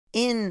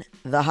In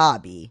the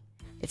hobby,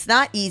 it's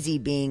not easy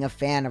being a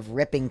fan of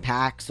ripping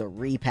packs or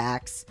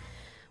repacks.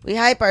 We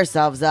hype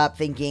ourselves up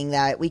thinking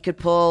that we could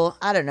pull,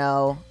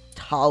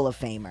 Hall of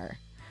Famer.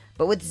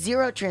 But with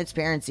zero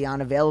transparency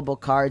on available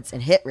cards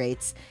and hit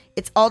rates,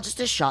 it's all just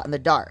a shot in the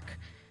dark.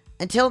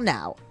 Until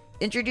now,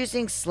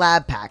 introducing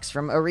slab packs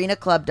from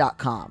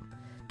arenaclub.com.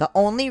 The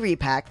only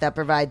repack that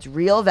provides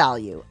real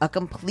value, a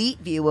complete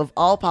view of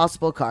all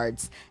possible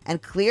cards,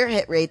 and clear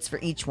hit rates for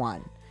each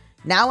one.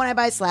 Now when I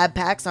buy slab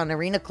packs on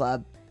Arena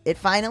Club, it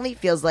finally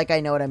feels like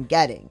I know what I'm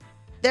getting.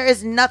 There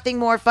is nothing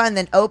more fun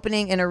than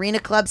opening an Arena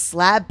Club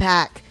slab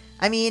pack.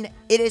 I mean,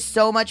 it is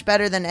so much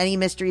better than any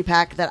mystery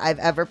pack that I've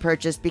ever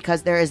purchased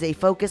because there is a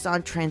focus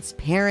on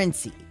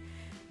transparency.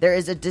 There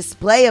is a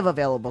display of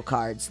available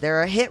cards.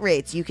 There are hit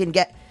rates you can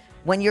get.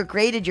 When you're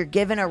graded, you're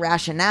given a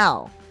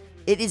rationale.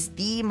 It is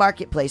the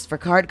marketplace for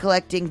card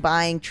collecting,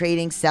 buying,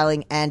 trading,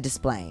 selling, and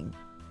displaying.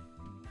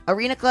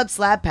 Arena Club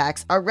slab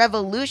packs are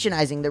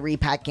revolutionizing the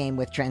repack game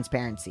with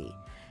transparency.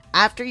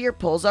 After your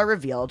pulls are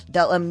revealed,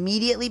 they'll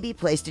immediately be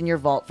placed in your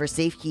vault for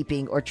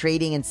safekeeping or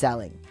trading and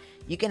selling.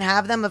 You can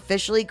have them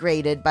officially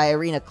graded by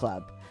Arena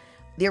Club.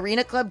 The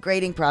Arena Club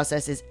grading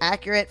process is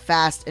accurate,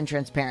 fast, and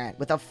transparent,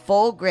 with a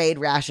full grade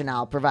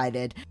rationale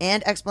provided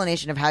and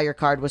explanation of how your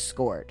card was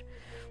scored.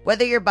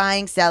 Whether you're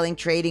buying, selling,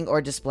 trading, or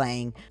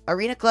displaying,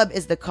 Arena Club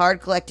is the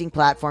card collecting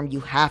platform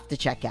you have to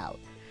check out.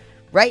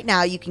 Right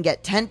now, you can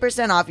get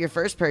 10% off your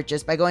first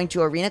purchase by going to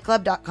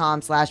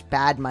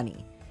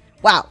arenaclub.com/badmoney.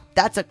 Wow,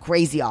 that's a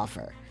crazy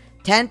offer.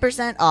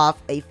 10%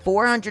 off a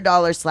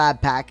 $400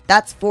 slab pack.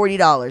 That's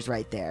 $40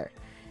 right there.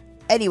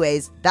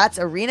 Anyways, that's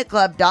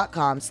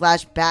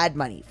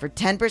arenaclub.com/badmoney for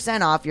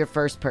 10% off your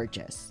first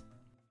purchase.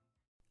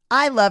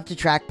 I love to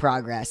track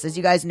progress. As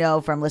you guys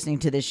know from listening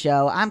to this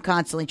show, I'm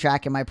constantly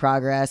tracking my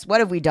progress.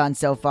 What have we done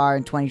so far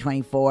in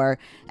 2024?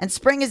 And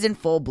spring is in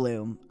full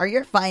bloom. Are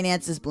your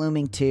finances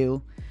blooming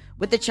too?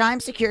 With the Chime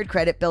Secured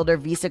Credit Builder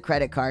Visa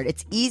credit card,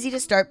 it's easy to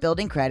start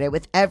building credit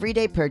with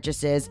everyday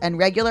purchases and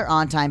regular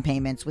on-time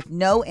payments with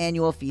no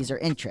annual fees or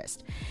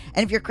interest.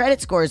 And if your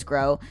credit scores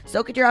grow,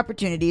 so could your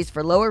opportunities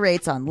for lower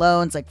rates on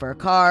loans like for a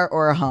car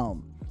or a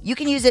home. You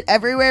can use it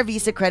everywhere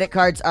Visa credit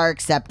cards are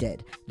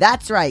accepted.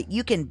 That's right,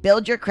 you can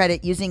build your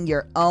credit using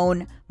your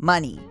own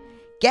money.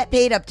 Get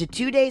paid up to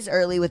 2 days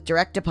early with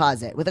direct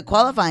deposit. With a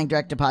qualifying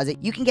direct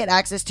deposit, you can get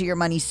access to your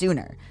money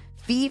sooner.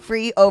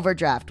 Fee-free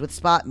overdraft with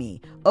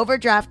SpotMe.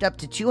 Overdraft up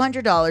to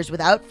 $200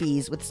 without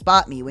fees with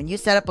SpotMe when you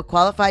set up a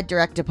qualified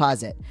direct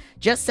deposit.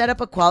 Just set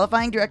up a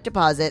qualifying direct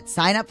deposit,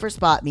 sign up for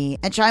SpotMe,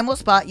 and Chime will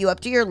spot you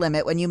up to your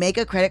limit when you make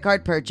a credit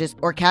card purchase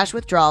or cash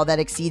withdrawal that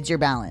exceeds your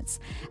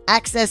balance.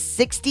 Access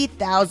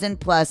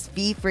 60,000 plus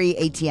fee-free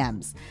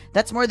ATMs.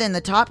 That's more than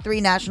the top 3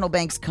 national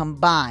banks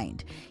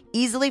combined.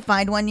 Easily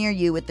find one near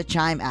you with the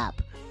Chime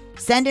app.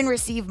 Send and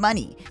receive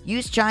money.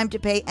 Use Chime to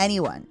pay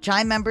anyone,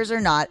 Chime members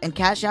or not, and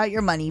cash out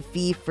your money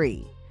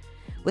fee-free.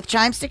 With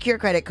Chime's secure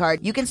credit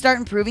card, you can start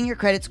improving your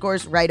credit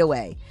scores right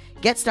away.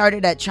 Get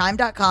started at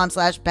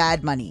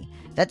chime.com/badmoney.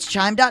 That's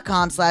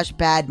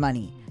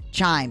chime.com/badmoney.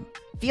 Chime.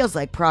 Feels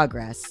like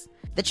progress.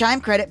 The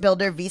Chime Credit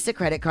Builder Visa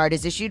credit card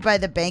is issued by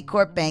the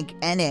Bancorp Bank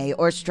N.A.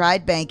 or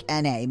Stride Bank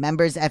N.A.,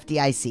 members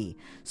FDIC.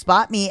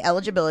 SpotMe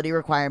eligibility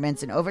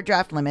requirements and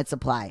overdraft limits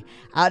apply.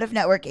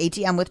 Out-of-network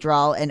ATM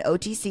withdrawal and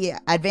OTC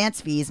advance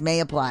fees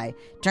may apply.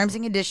 Terms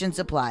and conditions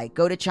apply.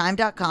 Go to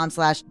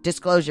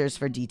chime.com/disclosures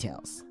for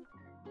details.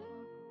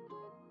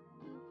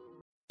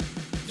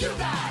 You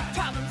got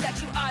problems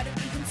that you ought to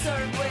be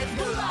concerned with.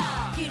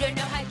 Moolah! You don't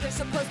know how you're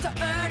supposed to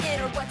earn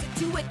it, or what to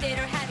do with it,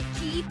 or how to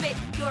keep it.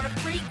 You're a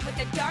freak with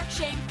a dark,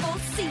 shameful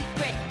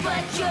secret.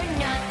 But you're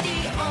not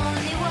the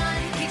only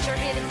one. Get your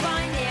hidden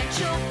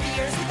financial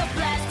fears with a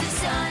blast of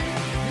sun.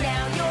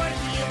 Now your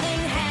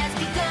healing has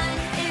begun.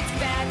 It's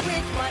Bad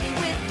with Money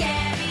with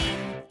Gabby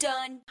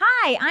Dunn.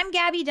 Hi, I'm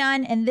Gabby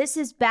Dunn, and this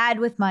is Bad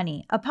with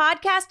Money, a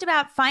podcast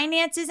about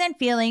finances and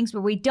feelings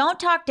where we don't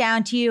talk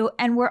down to you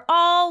and we're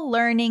all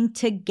learning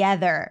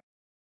together.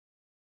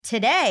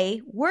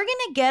 Today, we're going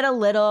to get a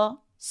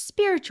little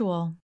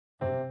spiritual.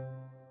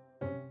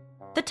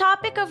 The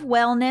topic of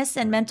wellness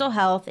and mental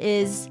health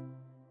is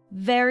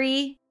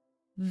very,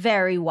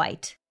 very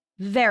white.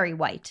 Very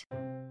white.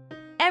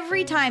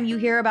 Every time you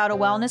hear about a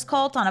wellness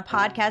cult on a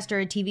podcast or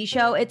a TV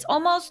show, it's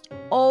almost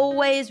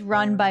always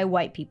run by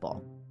white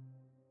people.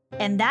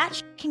 And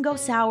that can go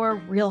sour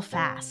real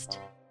fast.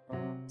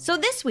 So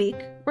this week,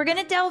 we're going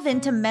to delve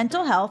into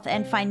mental health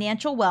and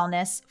financial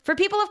wellness for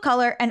people of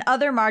color and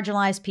other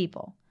marginalized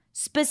people.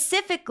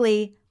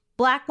 Specifically,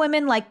 Black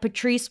women like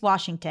Patrice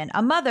Washington,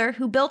 a mother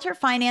who built her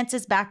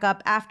finances back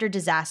up after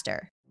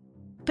disaster.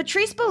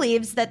 Patrice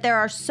believes that there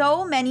are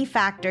so many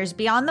factors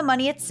beyond the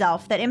money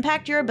itself that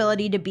impact your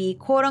ability to be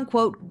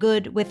quote-unquote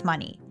good with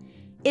money.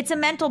 It's a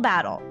mental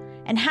battle,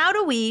 and how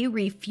do we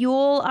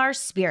refuel our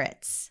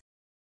spirits?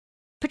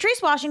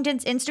 Patrice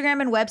Washington's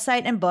Instagram and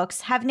website and books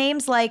have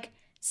names like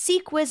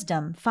Seek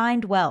Wisdom,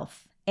 Find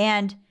Wealth,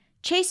 and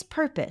Chase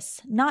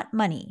Purpose, Not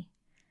Money.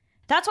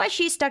 That's why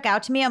she stuck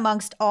out to me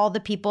amongst all the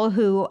people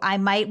who I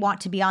might want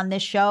to be on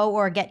this show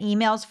or get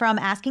emails from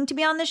asking to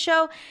be on this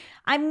show.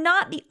 I'm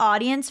not the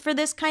audience for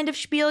this kind of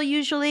spiel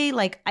usually.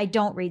 Like, I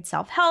don't read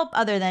self-help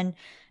other than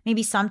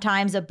maybe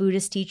sometimes a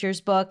Buddhist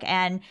teacher's book.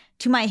 And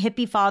to my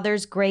hippie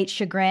father's great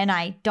chagrin,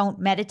 I don't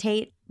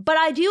meditate. But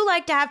I do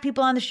like to have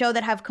people on the show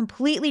that have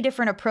completely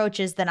different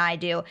approaches than I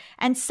do.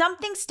 And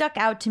something stuck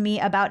out to me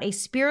about a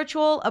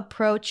spiritual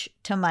approach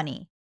to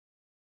money.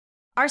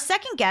 Our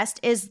second guest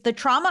is the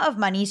Trauma of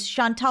Money's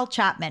Chantal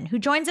Chapman, who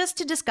joins us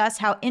to discuss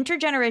how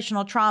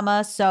intergenerational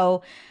trauma,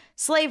 so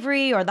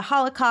slavery or the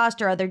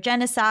Holocaust or other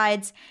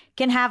genocides,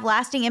 can have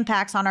lasting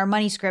impacts on our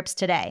money scripts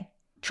today.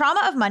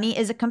 Trauma of Money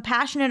is a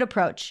compassionate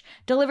approach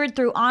delivered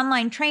through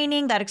online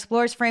training that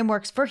explores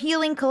frameworks for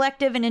healing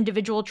collective and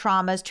individual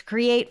traumas to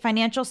create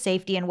financial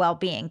safety and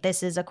well-being.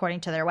 This is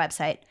according to their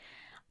website.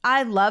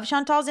 I love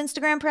Chantal's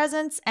Instagram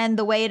presence and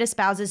the way it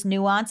espouses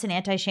nuance and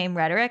anti-shame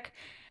rhetoric.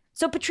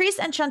 So Patrice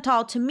and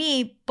Chantal, to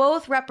me,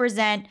 both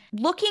represent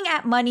looking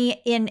at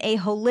money in a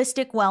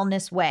holistic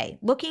wellness way,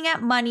 looking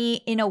at money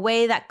in a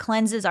way that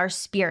cleanses our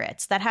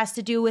spirits, that has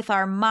to do with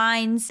our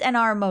minds and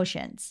our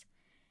emotions.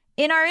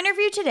 In our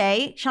interview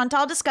today,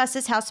 Chantal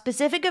discusses how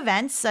specific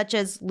events such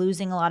as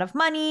losing a lot of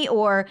money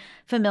or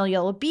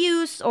familial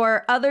abuse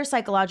or other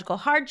psychological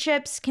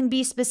hardships can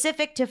be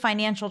specific to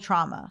financial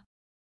trauma.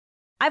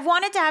 I've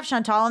wanted to have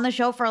Chantal on the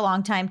show for a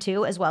long time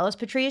too, as well as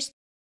Patrice,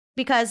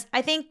 because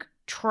I think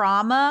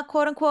trauma,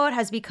 quote unquote,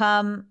 has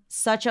become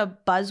such a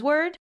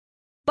buzzword.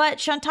 But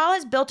Chantal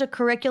has built a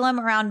curriculum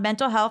around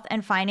mental health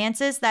and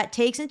finances that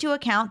takes into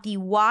account the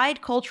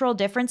wide cultural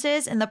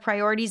differences in the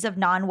priorities of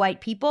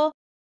non-white people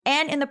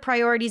and in the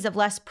priorities of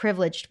less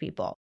privileged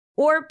people,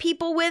 or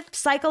people with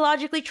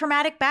psychologically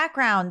traumatic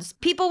backgrounds,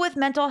 people with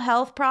mental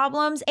health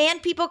problems,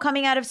 and people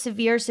coming out of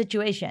severe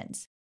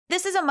situations.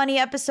 This is a money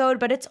episode,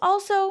 but it's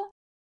also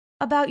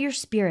about your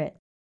spirit,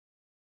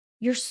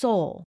 your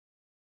soul,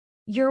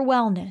 your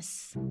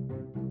wellness.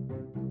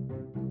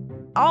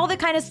 All the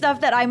kind of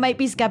stuff that I might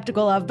be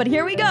skeptical of, but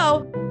here we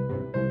go.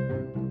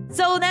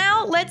 So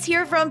now let's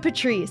hear from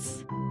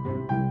Patrice.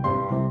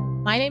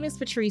 My name is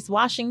Patrice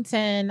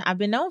Washington. I've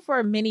been known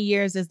for many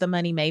years as the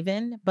money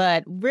maven,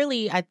 but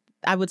really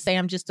I would say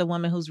I'm just a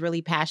woman who's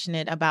really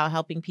passionate about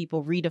helping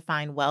people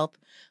redefine wealth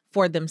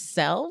for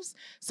themselves.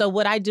 So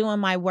what I do in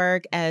my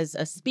work as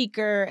a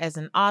speaker, as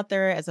an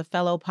author, as a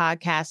fellow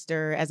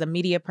podcaster, as a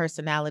media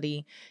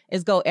personality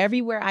is go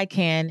everywhere I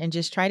can and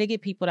just try to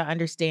get people to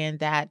understand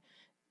that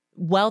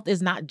wealth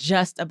is not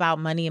just about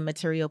money and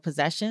material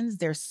possessions.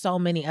 There's so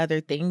many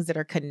other things that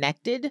are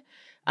connected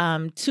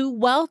to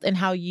wealth and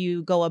how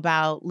you go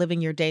about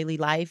living your daily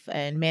life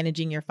and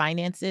managing your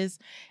finances.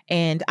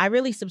 And I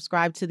really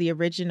subscribe to the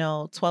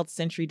original 12th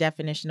century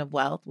definition of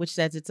wealth, which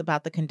says it's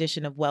about the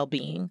condition of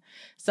well-being.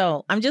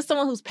 So I'm just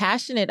someone who's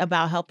passionate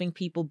about helping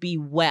people be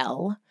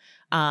well,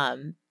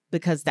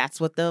 because that's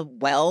what the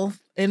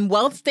wealth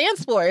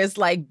stands for. It's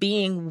like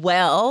being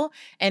well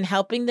and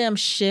helping them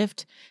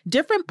shift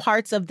different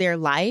parts of their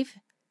lives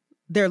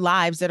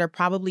that are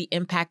probably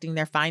impacting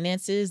their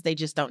finances. They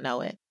just don't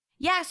know it.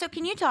 Yeah, so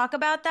can you talk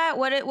about that?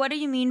 What do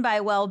you mean by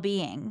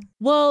well-being?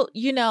 Well,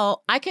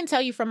 I can tell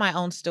you from my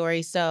own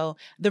story. So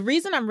the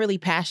reason I'm really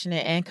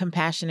passionate and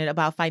compassionate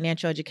about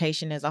financial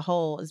education as a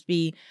whole is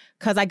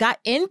because I got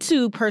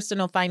into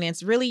personal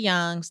finance really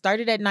young,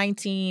 started at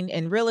 19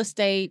 in real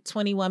estate,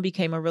 21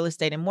 became a real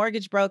estate and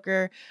mortgage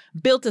broker,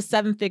 built a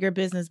 7-figure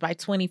business by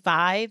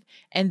 25.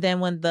 And then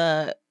when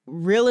the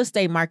real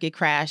estate market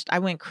crashed, I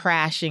went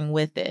crashing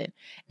with it.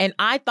 And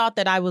I thought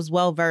that I was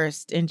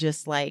well-versed in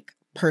just like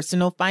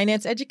personal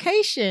finance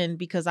education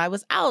because I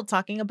was out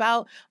talking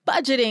about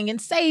budgeting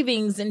and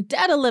savings and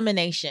debt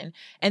elimination.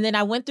 And then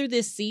I went through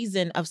this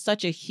season of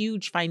such a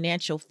huge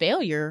financial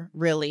failure,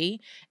 really,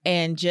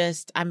 and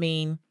just,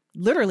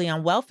 literally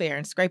on welfare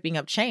and scraping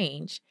up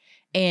change.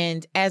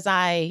 And as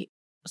I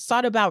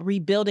thought about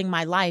rebuilding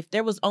my life,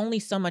 there was only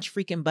so much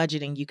freaking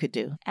budgeting you could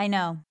do. I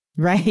know.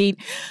 Right?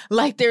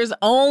 Like there's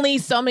only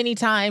so many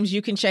times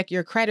you can check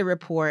your credit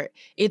report.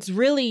 It's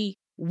really,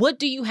 what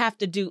do you have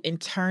to do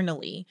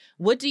internally?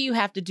 What do you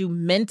have to do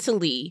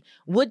mentally?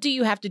 What do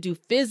you have to do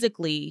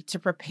physically to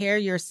prepare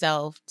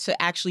yourself to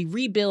actually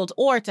rebuild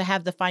or to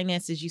have the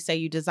finances you say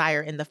you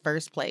desire in the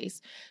first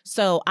place?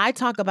 So I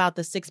talk about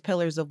the 6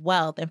 pillars of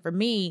wealth. And for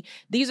me,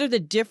 these are the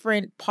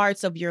different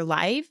parts of your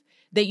life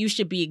that you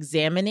should be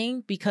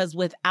examining, because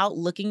without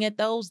looking at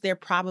those, they're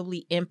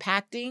probably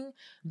impacting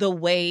the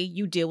way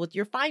you deal with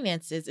your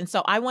finances. And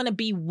so I want to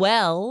be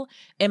well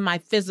in my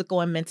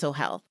physical and mental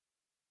health.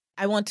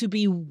 I want to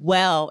be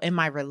well in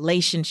my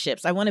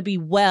relationships. I want to be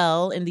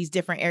well in these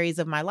different areas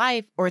of my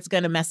life, or it's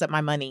going to mess up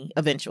my money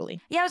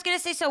eventually. Yeah, I was going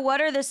to say, so what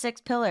are the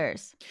 6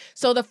 pillars?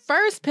 So the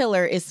first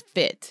pillar is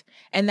fit,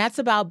 and that's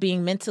about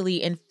being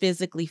mentally and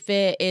physically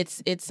fit.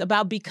 It's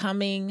about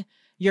becoming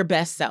your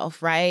best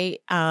self, right?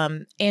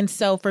 And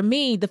so for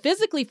me, the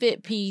physically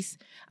fit piece,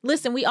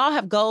 listen, we all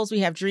have goals,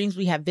 we have dreams,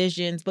 we have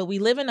visions, but we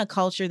live in a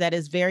culture that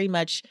is very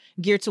much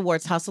geared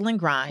towards hustle and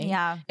grind.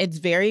 Yeah. It's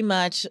very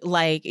much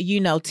like,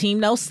 team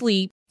no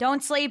sleep.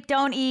 Don't sleep,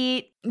 don't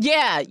eat.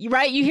 Yeah,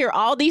 right. You hear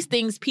all these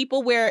things.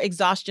 People wear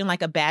exhaustion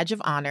like a badge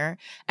of honor.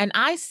 And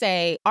I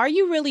say, are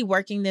you really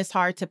working this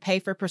hard to pay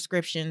for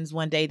prescriptions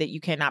one day that you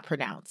cannot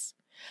pronounce?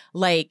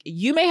 Like,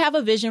 you may have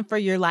a vision for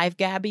your life,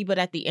 Gabby, but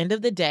at the end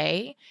of the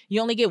day, you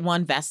only get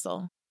one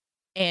vessel.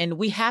 And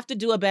we have to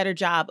do a better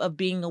job of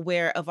being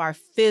aware of our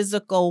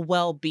physical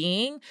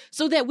well-being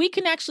so that we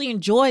can actually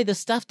enjoy the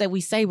stuff that we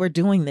say we're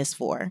doing this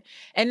for.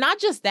 And not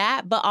just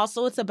that, but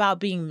also it's about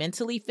being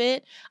mentally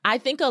fit. I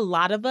think a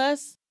lot of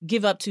us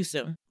give up too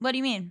soon. What do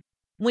you mean?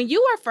 When you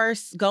are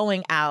first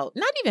going out,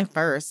 not even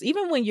first,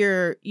 even when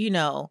you're,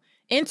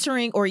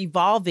 entering or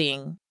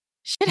evolving,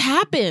 shit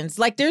happens.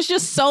 Like, there's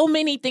just so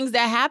many things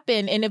that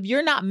happen. And if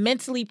you're not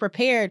mentally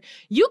prepared,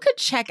 you could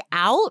check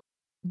out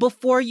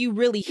before you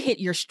really hit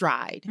your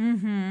stride.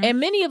 Mm-hmm. And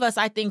many of us,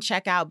 I think,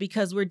 check out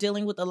because we're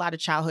dealing with a lot of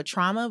childhood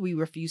trauma we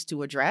refuse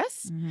to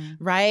address,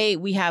 right?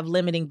 We have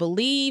limiting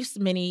beliefs.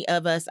 Many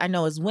of us, I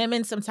know as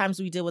women, sometimes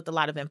we deal with a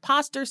lot of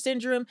imposter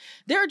syndrome.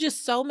 There are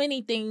just so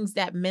many things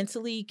that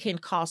mentally can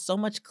cause so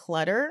much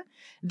clutter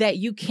that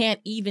you can't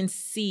even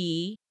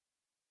see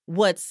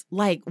what's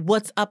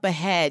up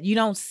ahead. You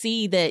don't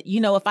see that,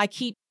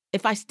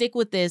 if I stick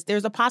with this,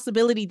 there's a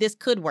possibility this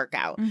could work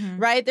out,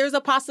 right? There's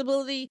a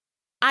possibility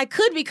I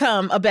could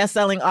become a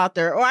best-selling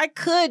author, or I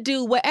could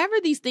do whatever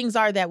these things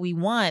are that we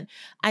want.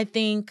 I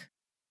think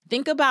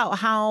about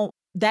how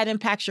that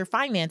impacts your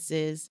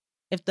finances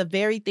if the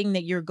very thing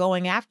that you're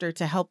going after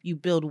to help you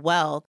build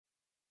wealth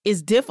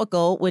is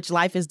difficult, which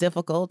life is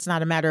difficult. It's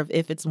not a matter of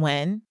if, it's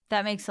when.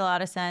 That makes a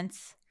lot of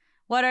sense.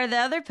 What are the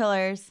other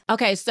pillars?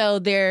 Okay, so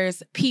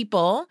there's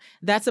people.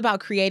 That's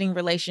about creating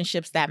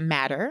relationships that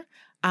matter.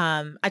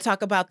 I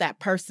talk about that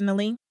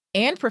personally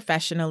and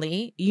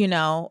professionally.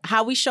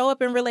 How we show up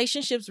in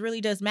relationships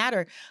really does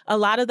matter. A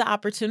lot of the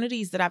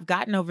opportunities that I've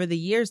gotten over the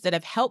years that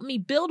have helped me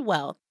build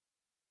wealth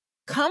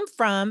come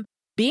from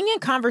being in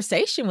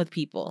conversation with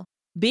people,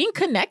 being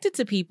connected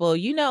to people.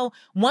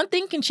 One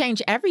thing can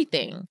change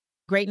everything.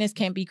 Greatness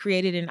can't be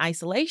created in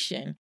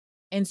isolation.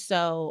 And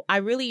so I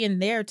really in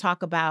there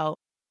talk about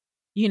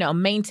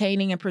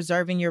maintaining and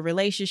preserving your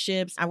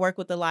relationships. I work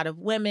with a lot of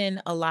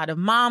women, a lot of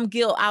mom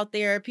guilt out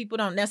there. People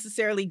don't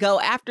necessarily go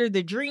after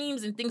the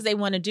dreams and things they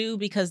want to do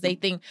because they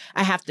think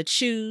I have to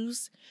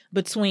choose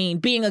between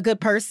being a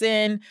good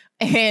person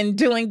and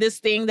doing this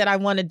thing that I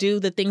want to do,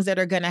 the things that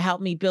are going to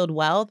help me build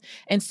wealth.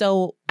 And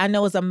so I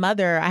know as a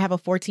mother, I have a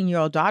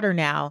 14-year-old daughter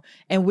now,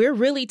 and we're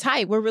really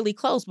tight. We're really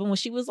close. But when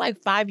she was like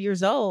 5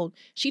 years old,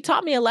 she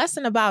taught me a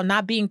lesson about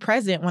not being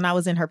present when I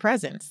was in her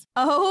presence.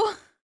 Oh,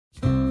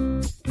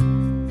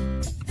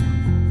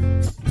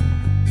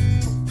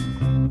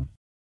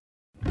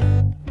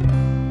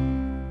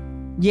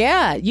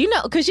 yeah,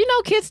 because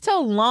kids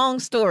tell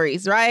long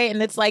stories, right?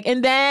 And it's like,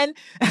 and then,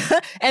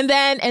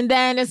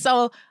 and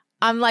so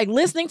I'm like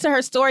listening to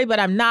her story, but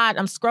I'm not.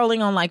 I'm scrolling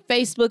on like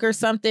Facebook or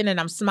something, and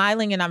I'm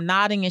smiling and I'm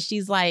nodding, and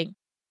she's like,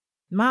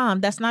 "Mom,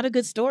 that's not a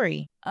good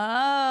story."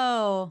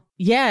 Oh,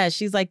 yeah.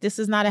 She's like, "This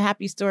is not a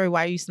happy story.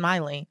 Why are you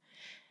smiling?"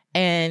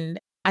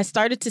 And I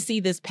started to see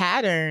this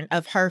pattern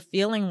of her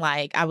feeling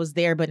like I was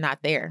there, but not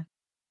there.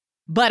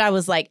 But I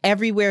was like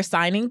everywhere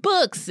signing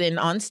books and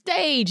on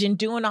stage and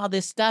doing all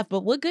this stuff.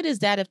 But what good is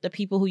that if the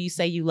people who you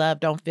say you love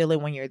don't feel it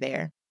when you're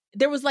there?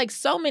 There was like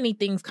so many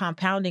things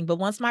compounding. But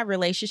once my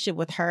relationship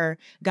with her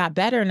got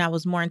better and I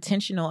was more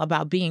intentional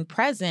about being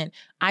present,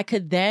 I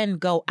could then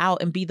go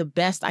out and be the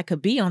best I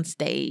could be on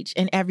stage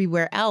and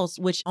everywhere else,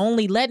 which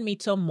only led me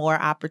to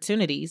more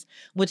opportunities,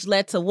 which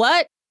led to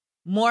what?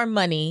 More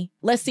money.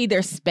 Let's see,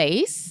 there's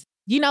space.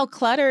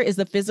 Clutter is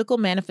the physical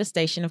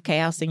manifestation of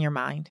chaos in your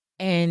mind.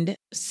 And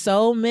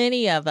so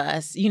many of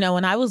us,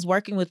 when I was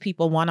working with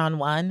people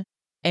one-on-one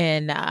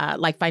and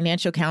like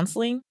financial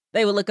counseling,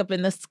 they would look up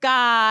in the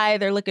sky.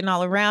 They're looking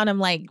all around. I'm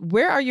like,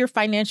 where are your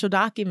financial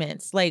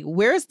documents? Like,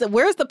 where's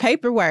the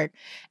paperwork?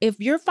 If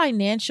your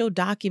financial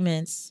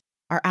documents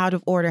are out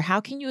of order, how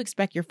can you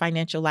expect your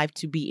financial life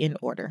to be in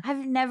order?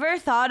 I've never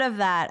thought of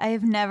that. I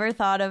have never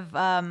thought of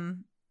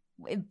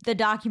the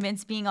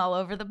documents being all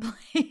over the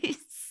place.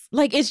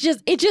 Like, it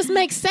just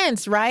makes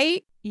sense,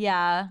 right?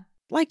 Yeah.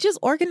 Like, just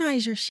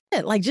organize your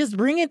shit. Like, just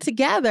bring it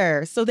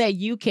together so that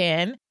you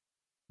can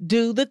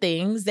do the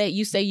things that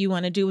you say you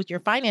want to do with your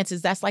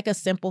finances. That's like a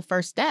simple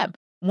first step.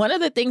 One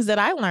of the things that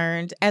I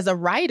learned as a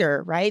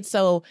writer, right?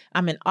 So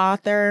I'm an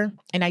author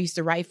and I used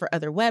to write for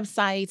other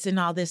websites and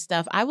all this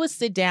stuff. I would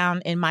sit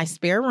down in my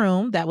spare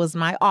room. That was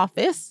my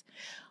office.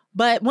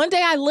 But one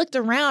day I looked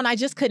around. I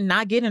just could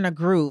not get in a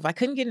groove. I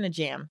couldn't get in a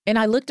jam. And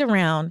I looked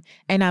around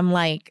and I'm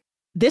like,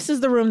 this is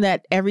the room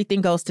that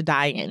everything goes to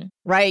die in,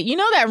 right?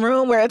 That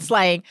room where it's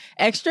like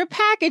extra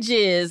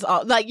packages,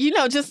 like,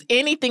 just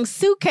anything,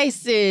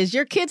 suitcases,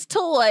 your kids'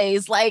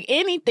 toys, like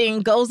anything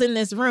goes in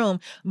this room,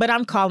 but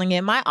I'm calling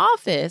it my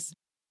office.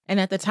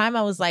 And at the time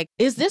I was like,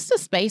 is this the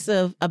space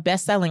of a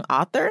best-selling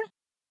author?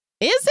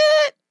 Is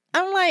it?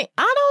 I'm like,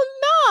 I don't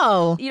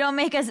know. You don't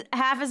make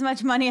half as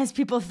much money as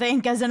people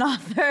think as an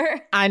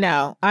author. I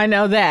know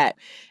that.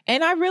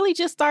 And I really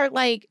just start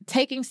like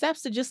taking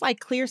steps to just like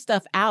clear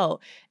stuff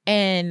out.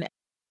 And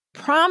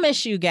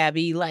Promise you,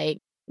 Gabby, like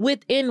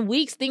within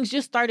weeks, things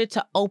just started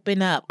to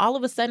open up. All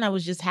of a sudden, I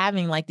was just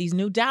having like these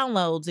new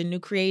downloads and new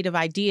creative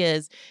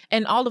ideas.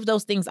 And all of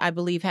those things, I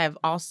believe, have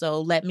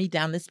also led me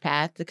down this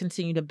path to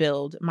continue to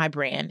build my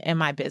brand and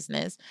my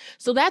business.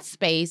 So that's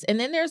space. And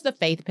then there's the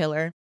faith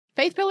pillar.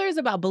 Faith pillar is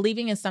about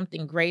believing in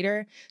something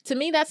greater. To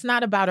me, that's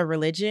not about a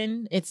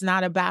religion. It's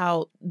not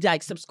about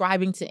like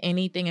subscribing to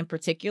anything in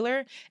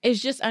particular. It's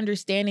just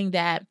understanding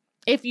that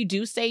if you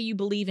do say you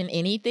believe in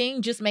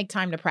anything, just make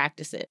time to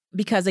practice it.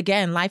 Because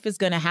again, life is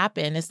going to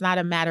happen. It's not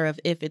a matter of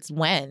if, it's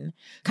when.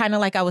 Kind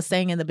of like I was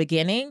saying in the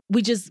beginning,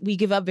 we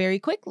give up very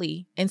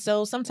quickly. And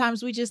so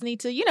sometimes we just need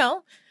to,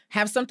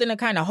 have something to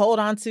kind of hold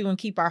on to and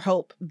keep our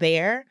hope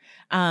there.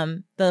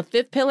 The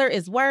fifth pillar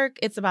is work.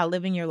 It's about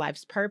living your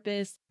life's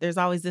purpose. There's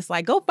always this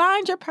like, go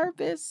find your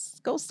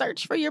purpose, go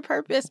search for your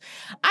purpose.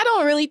 I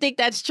don't really think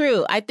that's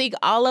true. I think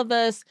all of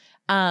us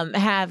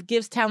have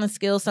gifts, talent,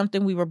 skills,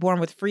 something we were born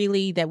with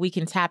freely that we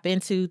can tap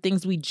into,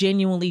 things we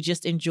genuinely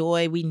just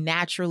enjoy, we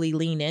naturally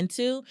lean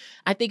into.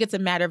 I think it's a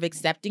matter of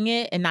accepting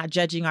it and not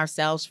judging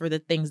ourselves for the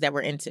things that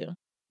we're into.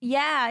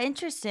 Yeah,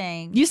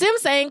 interesting. You see what I'm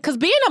saying? Because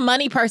being a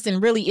money person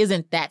really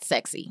isn't that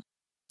sexy.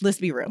 Let's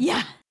be real.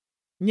 Yeah.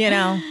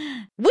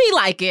 We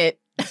like it.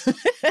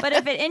 But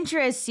if it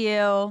interests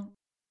you,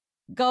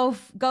 go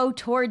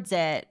towards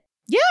it.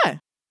 Yeah.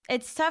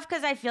 It's tough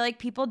because I feel like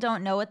people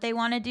don't know what they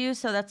want to do.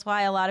 So that's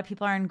why a lot of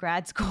people are in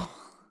grad school.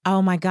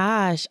 Oh my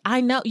gosh.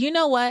 I know. You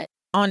know what?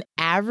 On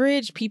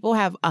average, people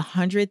have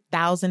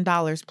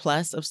 $100,000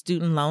 plus of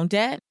student loan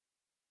debt.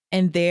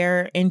 And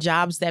they're in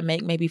jobs that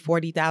make maybe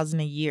 $40,000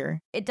 a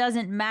year. It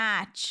doesn't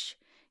match.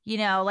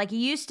 Like it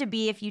used to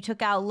be, if you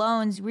took out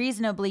loans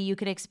reasonably, you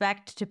could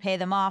expect to pay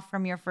them off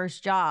from your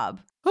first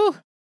job. Whew.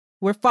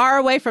 We're far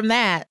away from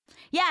that.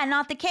 Yeah,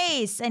 not the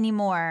case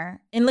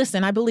anymore. And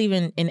listen, I believe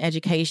in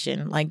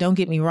education. Like, don't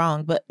get me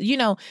wrong. But,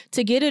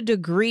 to get a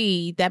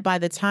degree that by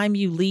the time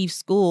you leave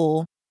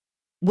school,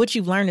 what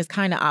you've learned is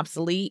kind of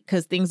obsolete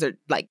because things are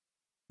like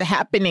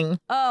happening.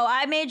 Oh,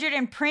 I majored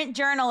in print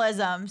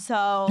journalism,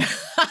 so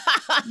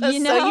So you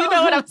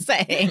know what I'm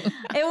saying.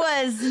 It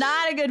was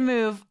not a good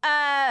move.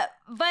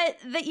 But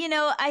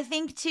I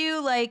think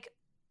too, like,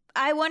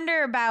 I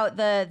wonder about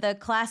the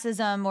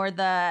classism or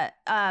the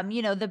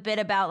the bit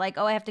about like,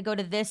 oh, I have to go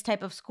to this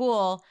type of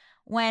school,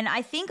 when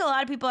I think a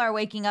lot of people are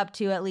waking up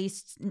to at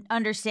least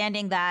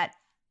understanding that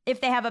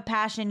if they have a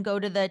passion, go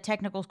to the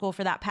technical school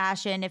for that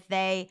passion.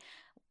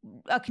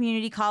 A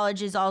community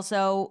college is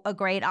also a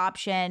great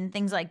option,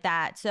 things like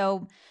that.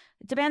 So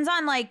it depends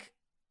on like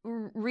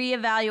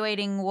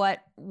reevaluating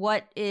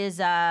what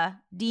is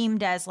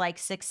deemed as like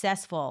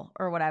successful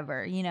or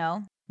whatever,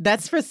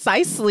 That's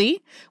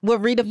precisely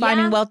what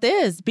redefining wealth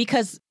is.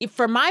 Because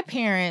for my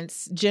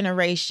parents'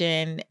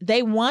 generation,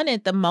 they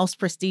wanted the most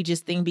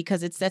prestigious thing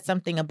because it said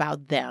something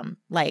about them.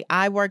 Like,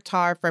 I worked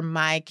hard for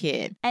my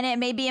kid. And it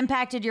maybe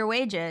impacted your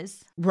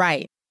wages.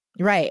 Right.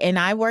 Right. And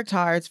I worked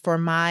hard for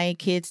my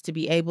kids to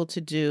be able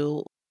to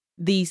do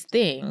these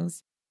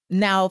things.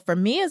 Now, for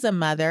me as a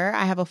mother,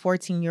 I have a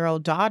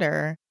 14-year-old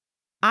daughter.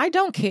 I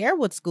don't care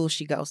what school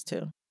she goes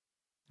to.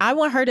 I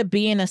want her to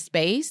be in a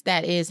space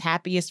that is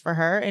happiest for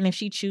her. And if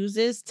she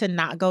chooses to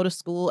not go to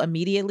school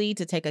immediately,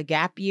 to take a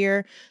gap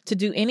year, to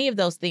do any of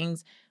those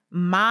things,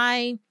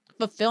 my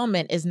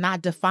fulfillment is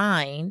not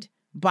defined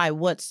by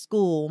what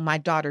school my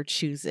daughter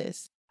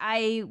chooses.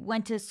 I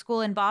went to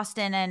school in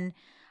Boston, and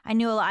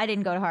I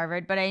didn't go to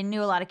Harvard, but I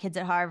knew a lot of kids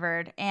at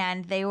Harvard,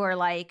 and they were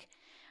like,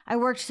 I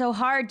worked so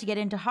hard to get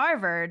into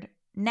Harvard.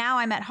 Now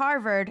I'm at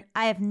Harvard.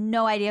 I have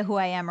no idea who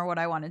I am or what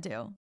I want to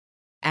do.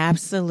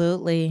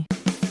 Absolutely.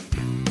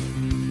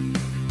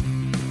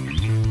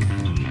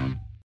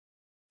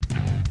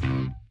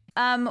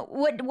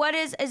 What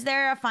is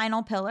there a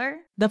final pillar?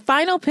 The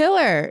final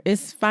pillar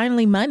is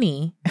finally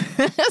money.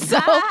 So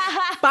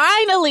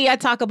finally I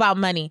talk about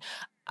money.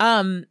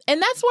 And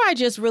that's where I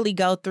just really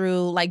go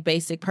through like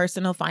basic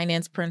personal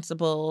finance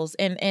principles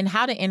and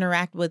how to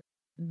interact with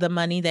the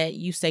money that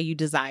you say you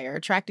desire,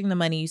 attracting the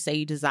money you say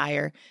you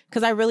desire.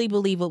 Because I really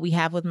believe what we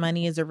have with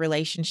money is a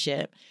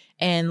relationship.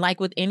 And like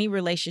with any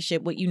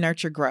relationship, what you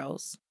nurture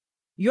grows.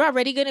 You're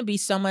already going to be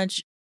so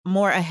much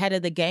more ahead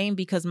of the game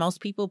because most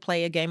people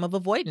play a game of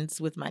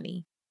avoidance with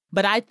money.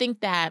 But I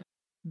think that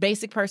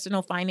basic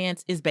personal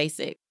finance is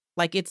basic.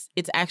 Like it's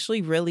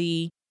actually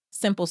really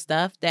simple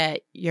stuff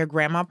that your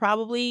grandma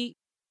probably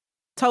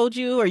told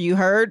you or you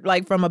heard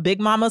like from a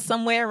big mama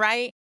somewhere,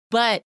 right?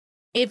 But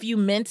if you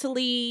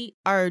mentally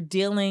are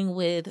dealing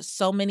with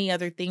so many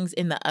other things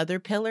in the other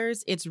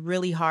pillars, it's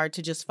really hard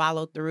to just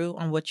follow through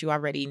on what you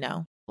already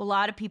know. A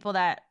lot of people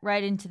that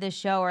write into this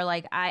show are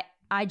like,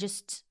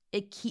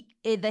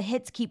 the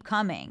hits keep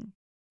coming.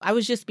 I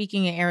was just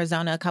speaking in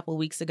Arizona a couple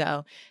weeks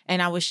ago,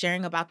 and I was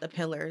sharing about the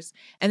pillars.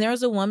 And there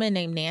was a woman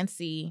named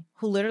Nancy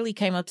who literally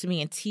came up to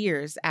me in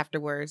tears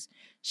afterwards.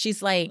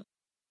 She's like,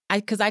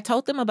 because I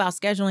told them about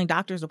scheduling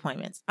doctor's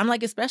appointments. I'm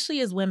like, especially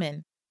as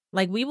women,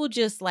 like we will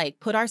just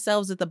like put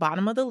ourselves at the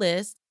bottom of the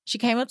list. She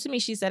came up to me.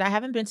 She said, I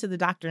haven't been to the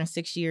doctor in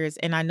 6 years,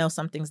 and I know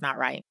something's not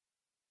right.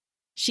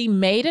 She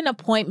made an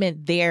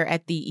appointment there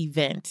at the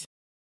event.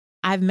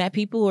 I've met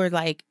people who are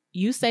like,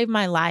 you saved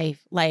my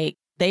life. Like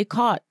they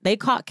caught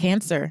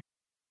cancer.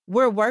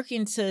 We're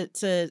working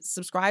to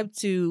subscribe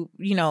to,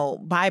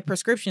 buy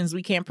prescriptions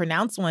we can't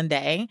pronounce one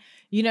day.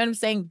 You know what I'm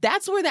saying?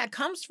 That's where that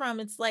comes from.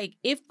 It's like,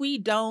 if we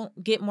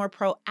don't get more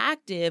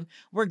proactive,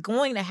 we're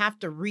going to have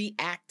to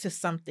react to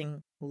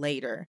something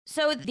later.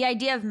 So the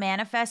idea of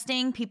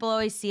manifesting, people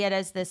always see it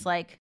as this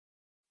like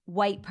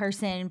white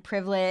person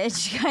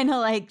privilege kind of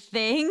like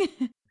thing.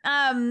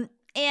 And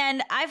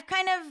I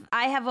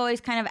have always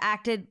kind of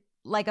acted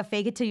like a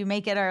fake it till you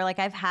make it, or like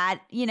I've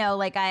had,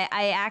 like I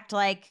act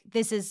like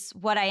this is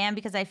what I am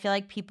because I feel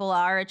like people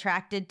are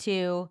attracted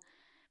to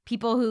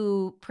people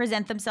who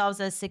present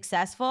themselves as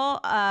successful.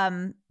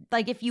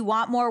 Like if you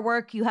want more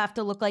work, you have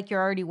to look like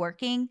you're already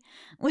working,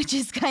 which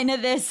is kind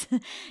of this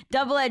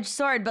double-edged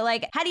sword. But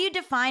like, how do you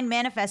define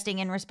manifesting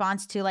in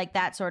response to like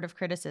that sort of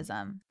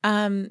criticism?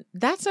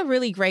 That's a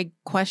really great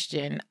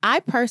question. I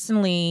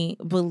personally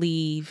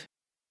believe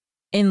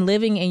in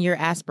living in your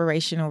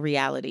aspirational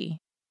reality.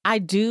 I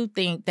do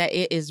think that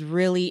it is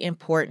really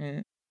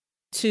important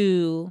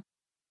to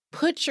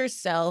put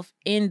yourself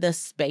in the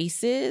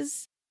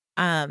spaces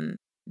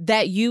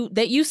that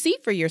you see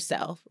for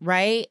yourself,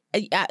 right?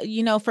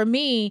 For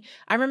me,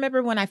 I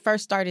remember when I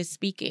first started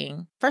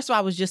speaking, first of all,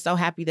 I was just so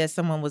happy that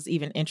someone was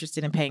even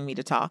interested in paying me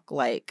to talk.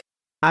 Like,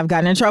 I've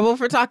gotten in trouble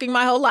for talking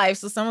my whole life.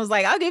 So someone was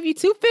like, I'll give you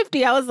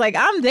 $250. I was like,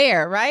 I'm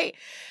there, right?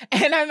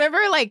 And I remember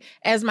like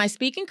as my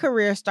speaking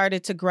career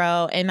started to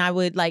grow and I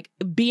would like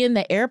be in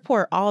the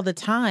airport all the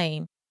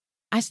time,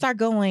 I start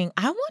going,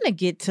 I want to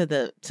get to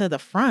the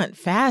front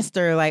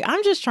faster. Like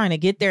I'm just trying to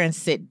get there and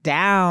sit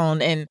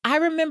down. And I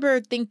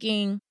remember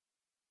thinking,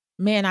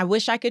 man, I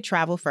wish I could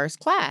travel first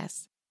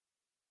class.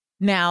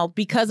 Now,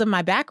 because of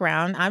my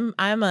background,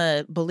 I'm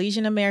a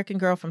Belizean American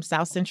girl from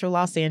South Central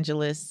Los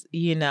Angeles,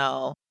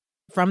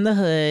 from the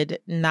hood,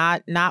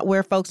 not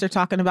where folks are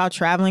talking about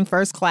traveling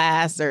first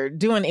class or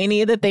doing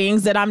any of the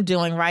things that I'm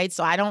doing, right?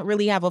 So I don't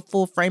really have a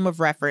full frame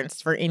of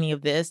reference for any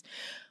of this.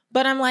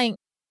 But I'm like,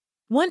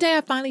 one day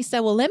I finally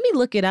said, well, let me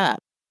look it up.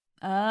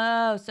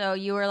 Oh, so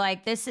you were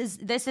like, this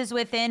is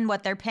within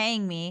what they're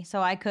paying me, so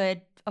I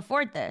could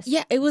afford this.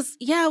 Yeah, it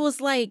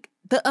was like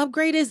the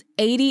upgrade is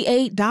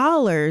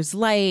 $88.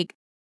 Like,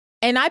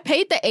 and I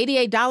paid the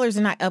 $88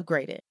 and I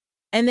upgraded.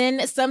 And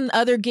then some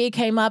other gig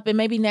came up and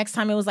maybe next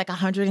time it was like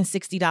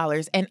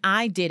 $160 and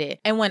I did it.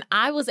 And when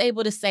I was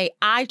able to say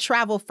I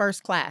travel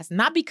first class,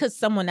 not because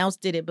someone else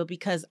did it, but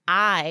because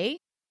I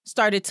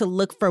started to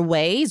look for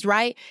ways,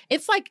 right?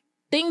 It's like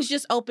things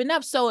just opened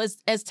up. So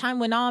as time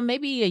went on,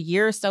 maybe a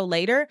year or so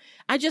later,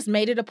 I just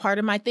made it a part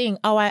of my thing.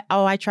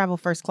 I travel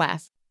first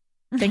class.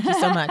 Thank you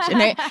so much.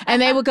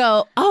 And they would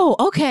go, oh,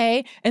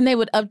 okay. And they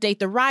would update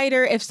the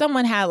writer. If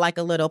someone had like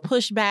a little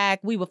pushback,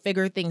 we would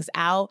figure things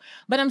out.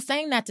 But I'm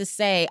saying that to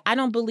say, I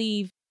don't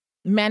believe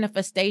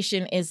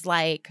manifestation is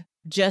like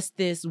just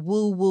this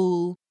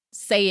woo-woo,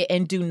 say it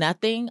and do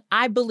nothing.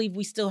 I believe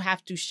we still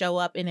have to show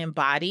up and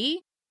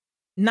embody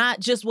not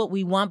just what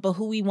we want, but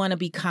who we want to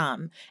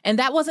become. And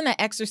that wasn't an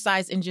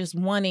exercise in just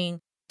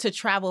wanting to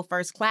travel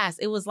first class.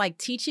 It was like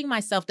teaching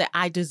myself that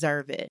I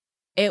deserve it.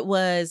 It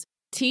was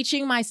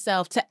teaching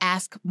myself to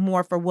ask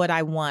more for what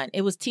I want.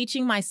 It was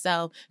teaching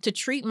myself to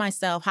treat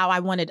myself how I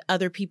wanted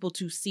other people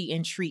to see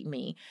and treat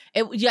me.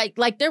 It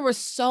like there were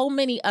so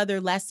many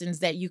other lessons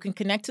that you can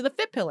connect to the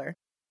fifth pillar.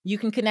 You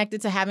can connect it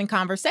to having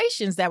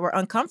conversations that were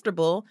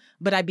uncomfortable,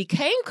 but I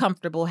became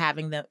comfortable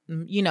having them,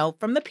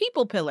 from the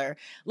people pillar.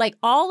 Like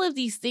all of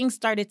these things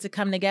started to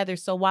come together.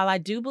 So while I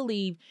do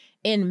believe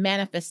in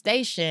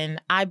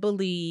manifestation, I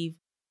believe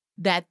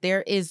that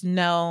there is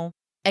no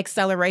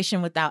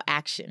acceleration without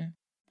action.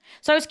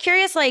 So I was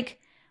curious,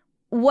 like,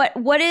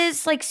 what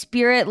is like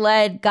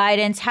spirit-led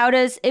guidance?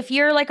 If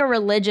you're like a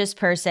religious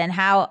person,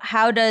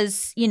 how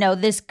does,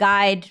 this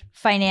guide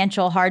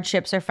financial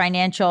hardships or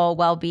financial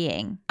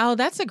well-being? Oh,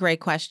 that's a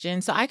great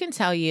question. So I can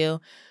tell you,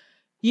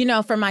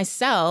 for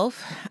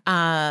myself,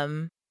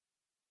 I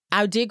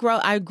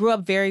grew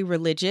up very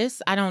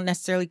religious. I don't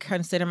necessarily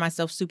consider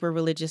myself super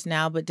religious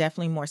now, but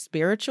definitely more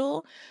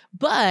spiritual.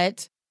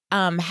 But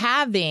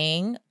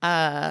having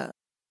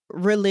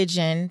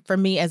religion for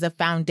me as a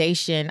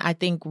foundation, I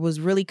think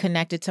was really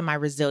connected to my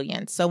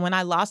resilience. So when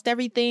I lost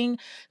everything,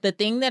 the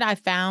thing that I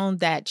found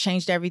that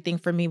changed everything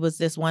for me was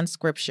this one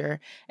scripture.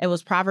 It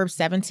was Proverbs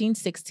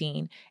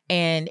 17:16.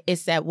 And it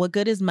said, what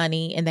good is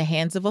money in the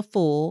hands of a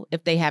fool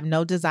if they have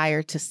no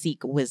desire to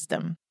seek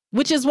wisdom?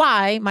 Which is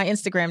why my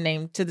Instagram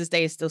name to this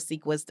day is still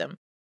Seek Wisdom.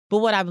 But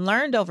what I've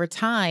learned over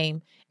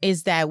time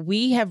is that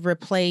we have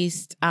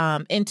replaced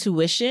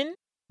intuition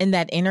and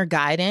that inner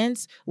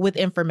guidance with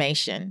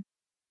information.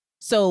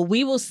 So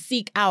we will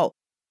seek out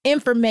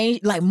information,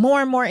 like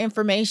more and more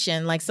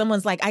information. Like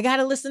someone's like, I got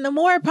to listen to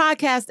more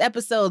podcast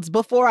episodes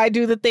before I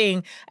do the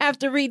thing. I have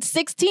to read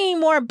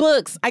 16 more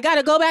books. I got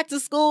to go back to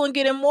school and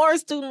get in more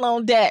student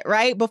loan debt,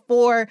 right?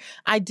 Before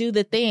I do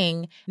the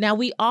thing. Now,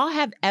 we all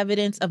have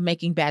evidence of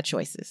making bad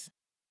choices.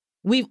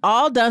 We've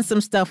all done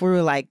some stuff where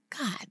we're like,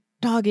 God,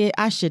 dog it,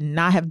 I should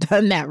not have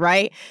done that,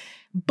 right?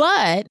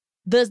 But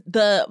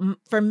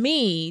for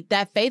me,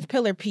 that faith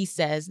pillar piece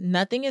says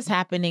nothing is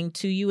happening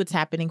to you, it's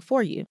happening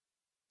for you.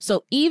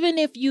 So even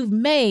if you've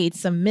made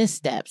some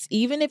missteps,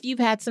 even if you've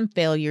had some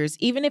failures,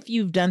 even if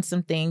you've done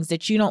some things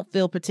that you don't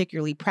feel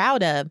particularly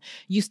proud of,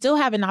 you still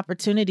have an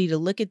opportunity to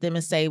look at them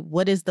and say,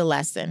 what is the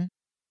lesson?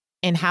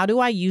 And how do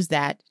I use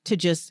that to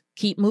just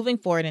keep moving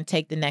forward and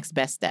take the next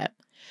best step?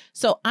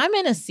 So I'm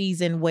in a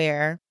season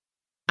where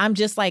I'm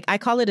just like, I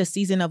call it a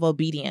season of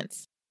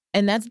obedience.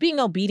 And that's being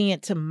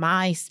obedient to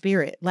my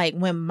spirit. Like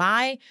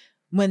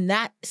when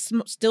that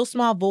still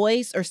small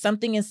voice or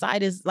something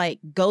inside is like,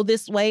 go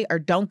this way or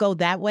don't go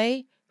that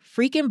way,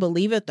 freaking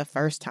believe it the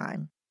first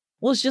time.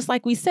 Well, it's just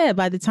like we said,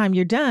 by the time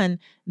you're done,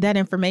 that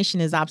information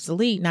is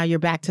obsolete. Now you're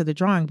back to the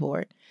drawing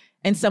board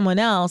and someone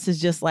else has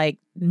just like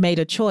made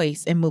a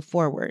choice and moved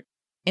forward.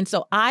 And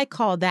so I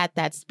call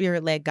that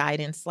spirit-led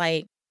guidance.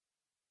 Like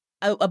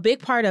a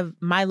big part of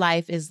my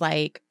life is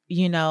like,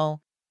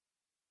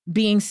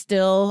 being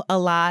still a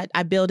lot.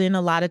 I build in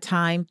a lot of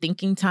time,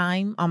 thinking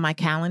time on my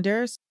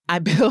calendars. I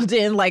build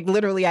in like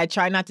literally, I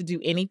try not to do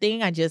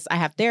anything. I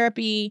have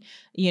therapy,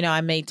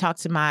 I may talk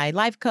to my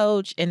life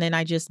coach, and then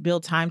I just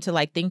build time to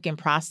like think and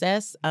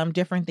process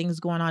different things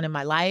going on in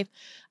my life.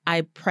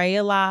 I pray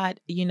a lot,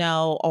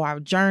 or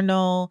I'll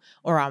journal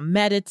or I'll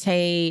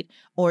meditate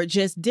or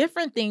just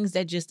different things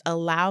that just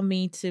allow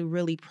me to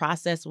really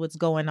process what's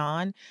going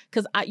on.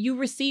 Because you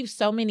receive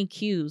so many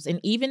cues and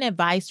even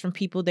advice from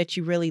people that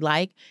you really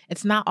like.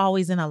 It's not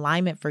always in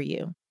alignment for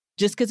you.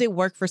 Just because it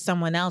worked for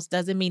someone else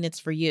doesn't mean it's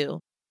for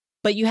you.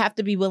 But you have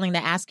to be willing to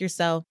ask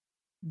yourself,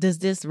 does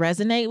this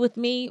resonate with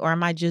me? Or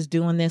am I just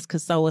doing this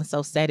because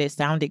so-and-so said it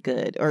sounded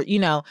good? Or,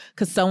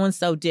 because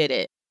so-and-so did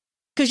it.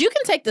 Because you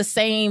can take the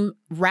same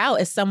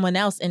route as someone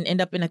else and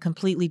end up in a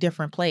completely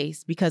different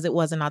place because it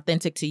wasn't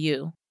authentic to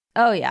you.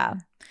 Oh, yeah.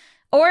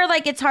 Or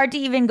like it's hard to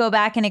even go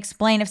back and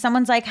explain. If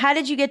someone's like, how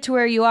did you get to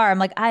where you are? I'm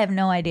like, I have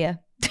no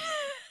idea.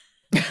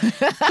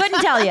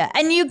 Couldn't tell you.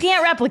 And you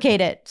can't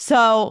replicate it.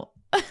 So...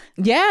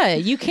 Yeah,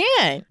 you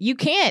can't. You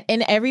can't.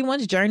 And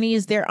everyone's journey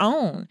is their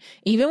own.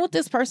 Even with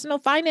this personal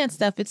finance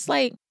stuff, it's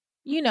like,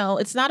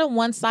 it's not a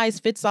one size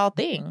fits all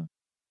thing.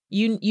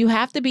 You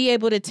have to be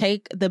able to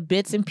take the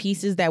bits and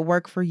pieces that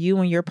work for you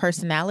and your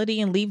personality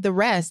and leave the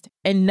rest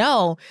and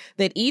know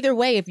that either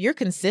way, if you're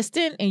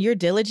consistent and you're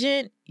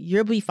diligent,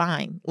 you'll be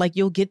fine. Like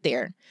you'll get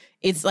there.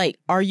 It's like,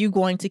 are you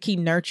going to keep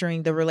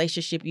nurturing the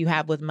relationship you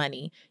have with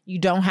money? You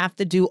don't have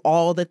to do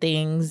all the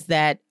things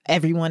that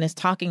everyone is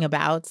talking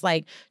about. It's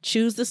like,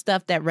 choose the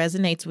stuff that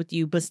resonates with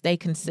you, but stay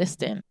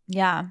consistent.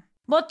 Yeah.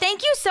 Well,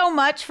 thank you so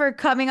much for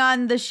coming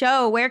on the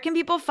show. Where can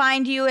people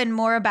find you and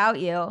more about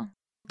you?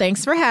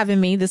 Thanks for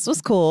having me. This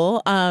was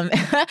cool. And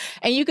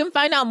you can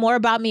find out more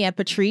about me at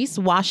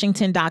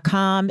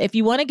patricewashington.com. If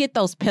you want to get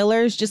those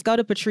pillars, just go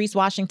to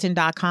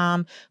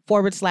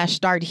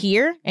patricewashington.com/start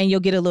here, and you'll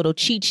get a little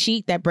cheat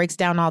sheet that breaks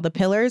down all the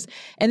pillars.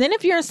 And then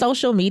if you're in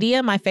social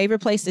media, my favorite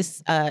place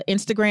is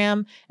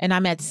Instagram, and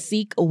I'm at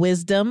Seek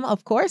Wisdom,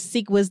 of course,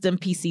 Seek Wisdom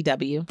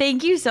PCW.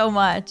 Thank you so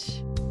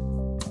much.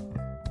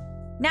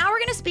 Now we're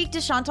going to speak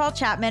to Chantal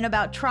Chapman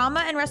about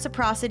trauma and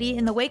reciprocity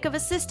in the wake of a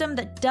system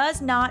that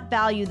does not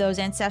value those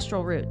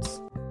ancestral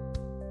roots.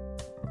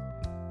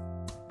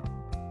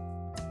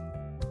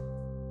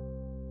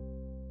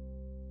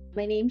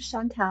 My name's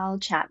Chantal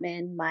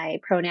Chapman. My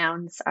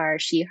pronouns are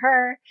she,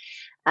 her.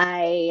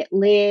 I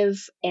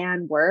live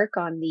and work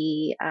on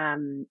the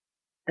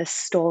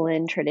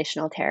stolen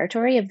traditional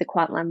territory of the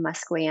Kwantlen,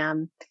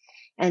 Musqueam,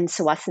 and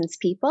Tsawwassen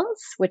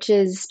peoples, which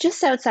is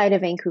just outside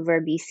of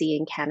Vancouver, BC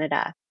in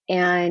Canada.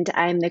 And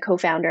I'm the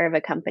co-founder of a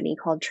company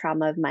called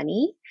Trauma of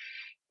Money.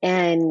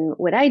 And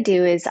what I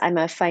do is I'm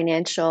a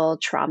financial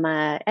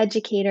trauma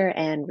educator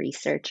and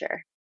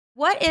researcher.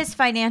 What is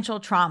financial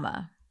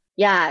trauma?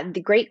 Yeah, the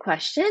great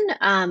question.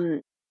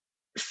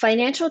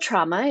 Financial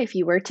trauma, if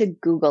you were to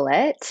Google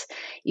it,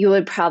 you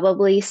would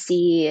probably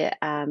see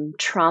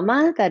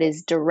trauma that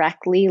is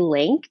directly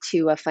linked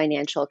to a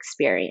financial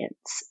experience.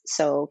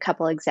 So a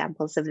couple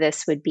examples of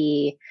this would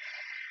be,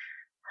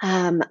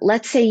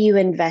 let's say you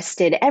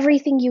invested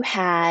everything you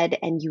had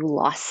and you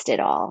lost it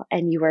all,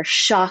 and you were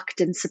shocked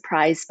and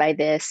surprised by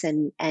this,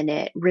 and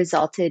it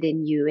resulted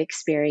in you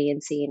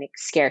experiencing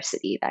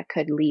scarcity that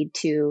could lead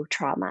to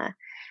trauma.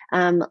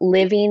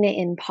 Living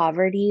in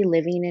poverty,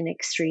 living in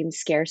extreme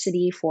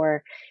scarcity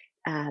for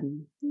a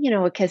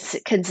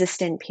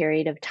consistent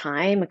period of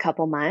time, a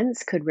couple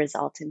months, could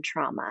result in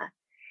trauma.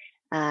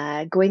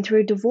 Going through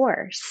a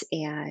divorce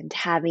and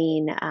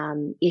having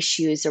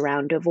issues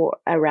around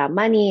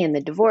money and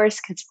the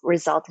divorce could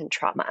result in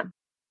trauma.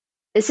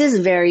 This is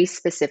very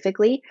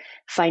specifically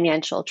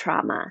financial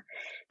trauma.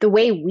 The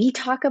way we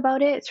talk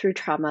about it through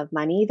Trauma of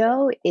Money,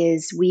 though,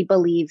 is we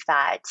believe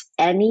that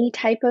any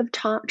type of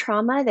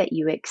trauma that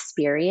you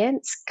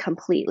experience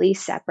completely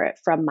separate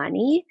from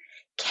money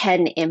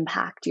can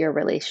impact your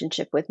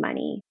relationship with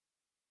money.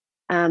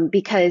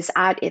 Because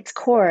at its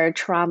core,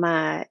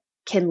 trauma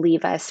can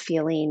leave us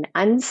feeling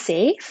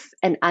unsafe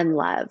and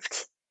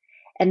unloved.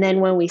 And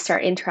then when we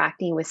start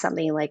interacting with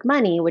something like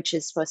money, which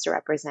is supposed to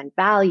represent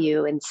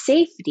value and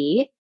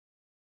safety,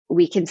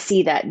 we can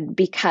see that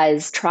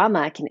because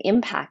trauma can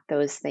impact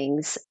those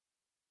things,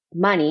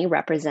 money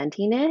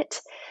representing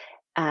it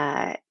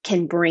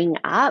can bring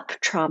up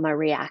trauma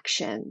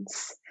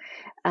reactions.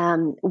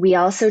 We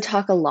also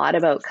talk a lot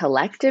about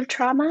collective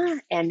trauma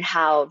and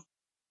how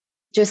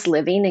just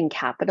living in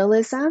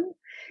capitalism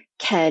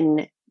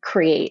can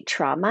create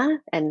trauma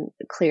and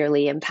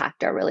clearly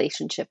impact our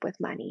relationship with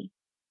money.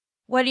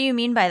 What do you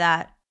mean by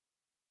that?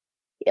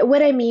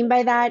 What I mean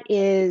by that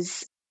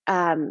is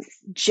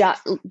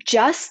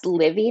just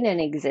living and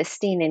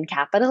existing in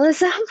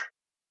capitalism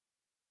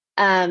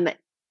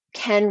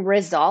can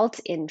result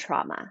in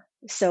trauma.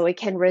 So it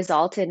can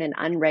result in an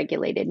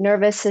unregulated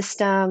nervous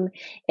system.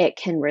 It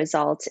can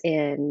result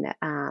in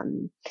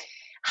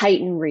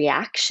heightened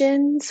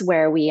reactions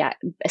where we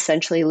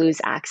essentially lose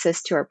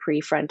access to our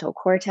prefrontal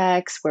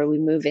cortex, where we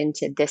move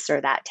into this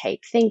or that type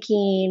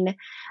thinking.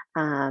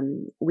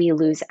 We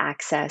lose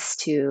access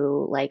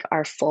to like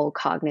our full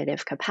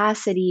cognitive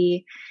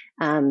capacity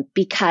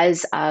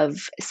because of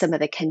some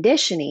of the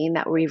conditioning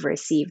that we've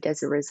received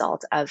as a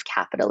result of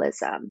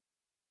capitalism,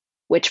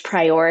 which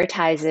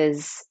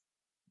prioritizes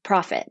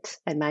profit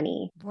and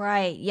money.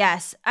 Right.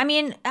 Yes. I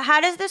mean,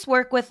 how does this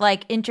work with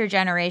like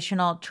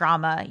intergenerational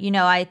trauma? You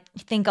know, I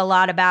think a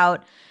lot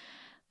about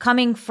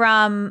coming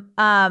from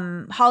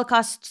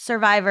Holocaust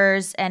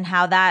survivors and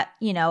how that,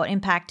 you know,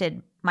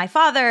 impacted my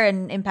father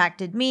and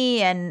impacted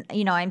me. And,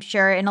 you know, I'm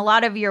sure in a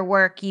lot of your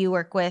work, you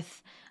work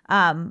with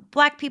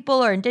Black people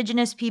or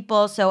Indigenous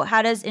people. So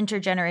how does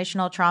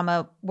intergenerational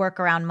trauma work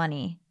around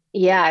money?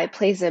 Yeah, it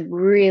plays a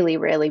really,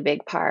 really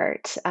big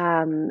part.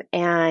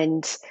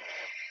 And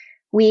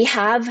we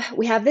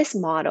have this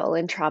model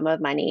in trauma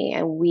of money,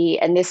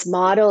 and this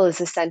model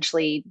is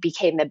essentially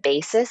became the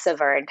basis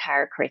of our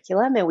entire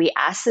curriculum. And we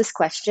ask this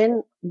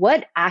question: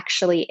 what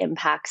actually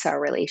impacts our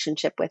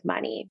relationship with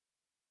money?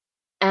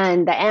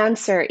 And the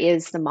answer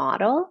is the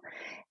model.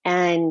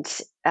 And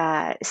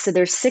so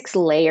there's 6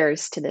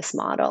 layers to this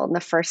model. And the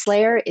first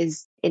layer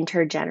is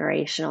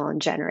intergenerational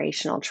and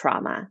generational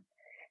trauma.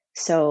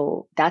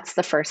 So that's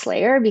the first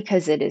layer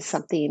because it is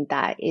something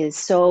that is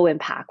so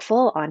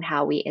impactful on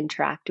how we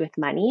interact with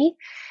money.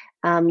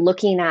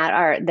 Looking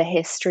at the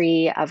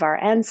history of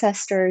our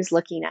ancestors,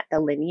 looking at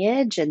the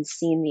lineage and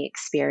seeing the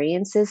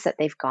experiences that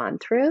they've gone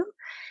through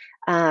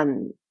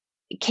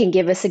can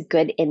give us a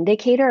good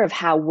indicator of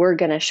how we're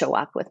going to show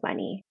up with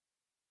money.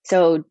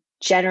 So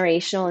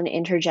generational and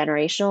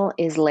intergenerational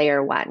is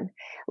layer 1.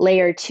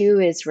 Layer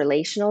 2 is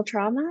relational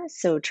trauma.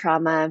 So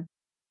trauma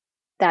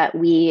that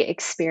we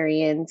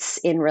experience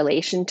in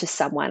relation to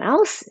someone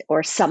else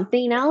or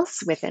something else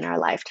within our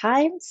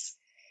lifetimes.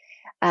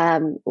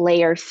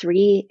 Layer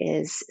 3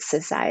 is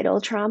societal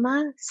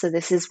trauma. So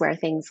this is where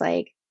things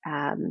like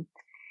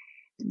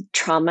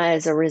trauma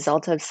as a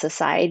result of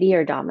society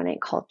or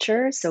dominant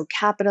culture. So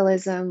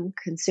capitalism,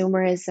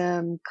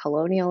 consumerism,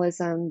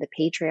 colonialism, the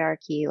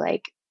patriarchy,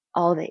 like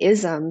all the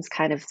isms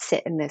kind of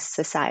sit in this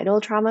societal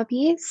trauma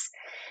piece.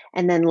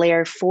 And then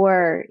layer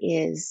 4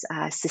 is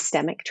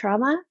systemic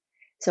trauma.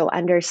 So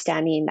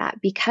understanding that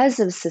because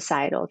of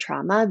societal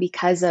trauma,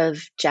 because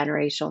of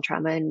generational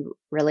trauma and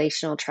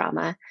relational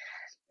trauma,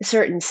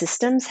 certain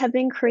systems have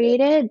been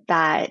created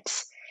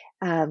that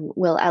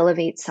will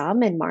elevate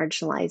some and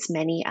marginalize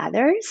many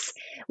others,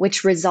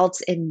 which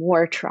results in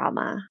more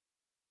trauma.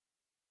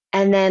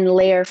 And then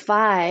layer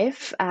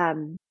 5,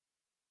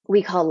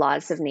 we call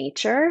laws of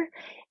nature.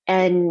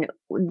 And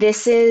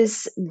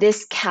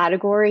this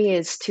category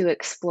is to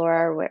explore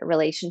our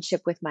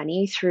relationship with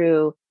money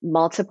through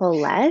multiple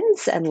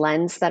lens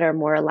that are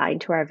more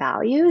aligned to our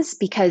values.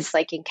 Because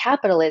like in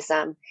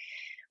capitalism,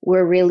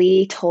 we're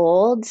really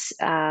told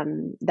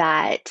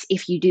that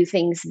if you do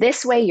things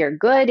this way, you're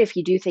good. If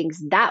you do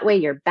things that way,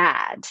 you're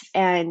bad.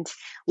 And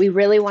we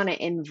really want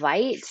to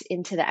invite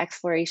into the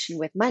exploration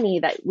with money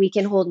that we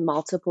can hold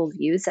multiple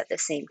views at the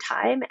same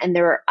time. And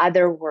there are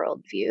other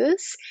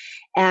worldviews.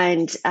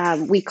 And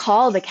we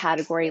call the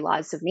category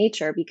laws of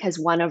nature because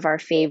one of our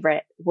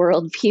favorite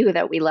worldview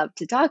that we love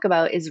to talk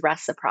about is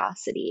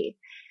reciprocity,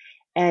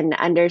 and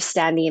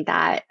understanding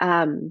that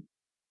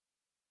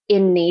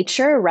in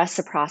nature,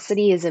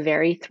 reciprocity is a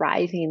very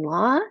thriving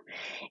law,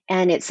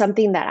 and it's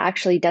something that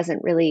actually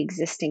doesn't really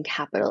exist in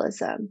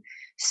capitalism.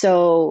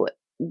 So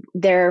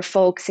there are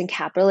folks in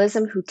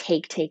capitalism who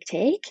take,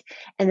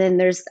 and then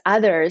there's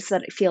others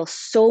that feel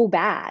so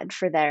bad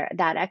for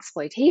that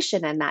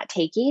exploitation and that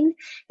taking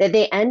that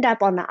they end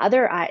up on the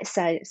other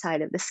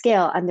side of the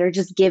scale, and they're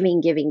just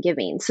giving.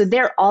 So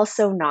they're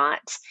also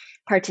not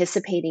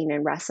participating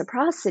in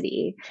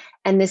reciprocity.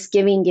 And this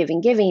giving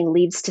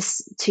leads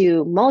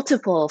to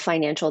multiple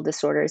financial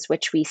disorders,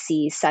 which we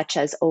see, such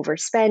as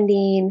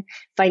overspending,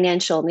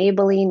 financial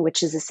enabling,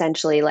 which is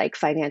essentially like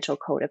financial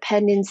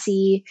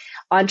codependency,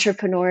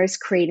 entrepreneurs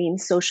creating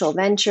social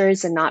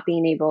ventures and not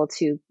being able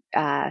to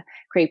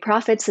create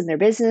profits in their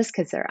business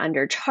because they're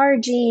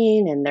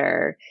undercharging and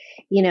they're,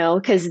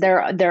 because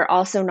they're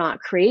also not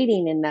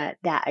creating in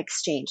that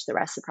exchange, the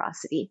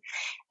reciprocity.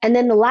 And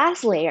then the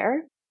last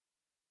layer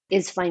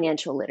is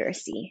financial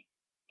literacy.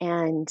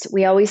 And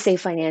we always say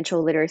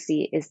financial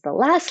literacy is the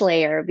last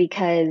layer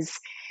because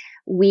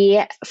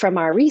from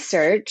our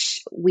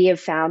research, we have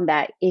found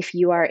that if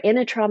you are in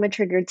a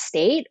trauma-triggered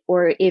state,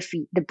 or if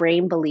the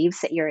brain believes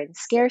that you're in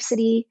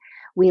scarcity,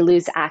 we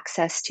lose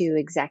access to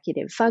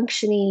executive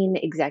functioning,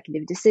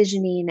 executive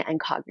decisioning, and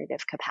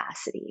cognitive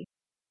capacity.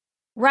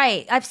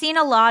 Right. I've seen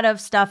a lot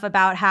of stuff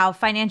about how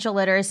financial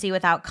literacy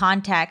without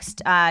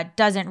context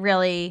doesn't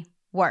really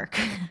work.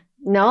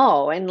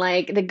 No, and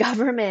like the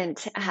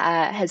government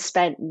has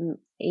spent,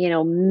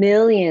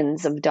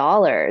 millions of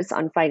dollars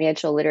on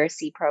financial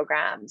literacy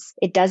programs.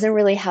 It doesn't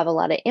really have a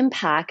lot of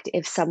impact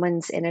if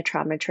someone's in a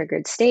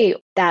trauma-triggered state.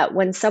 That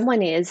when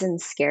someone is in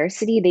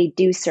scarcity, they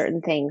do certain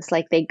things,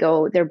 like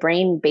their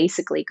brain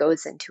basically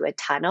goes into a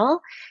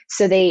tunnel,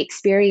 so they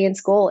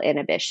experience goal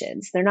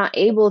inhibitions. They're not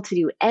able to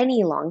do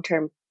any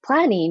long-term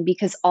planning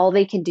because all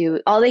they can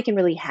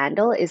really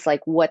handle is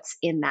like what's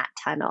in that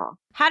tunnel.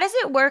 How does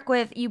it work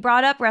with, you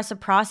brought up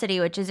reciprocity,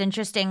 which is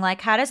interesting.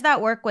 Like, how does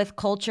that work with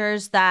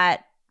cultures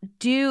that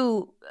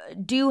do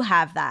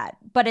have that,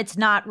 but it's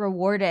not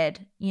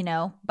rewarded,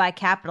 by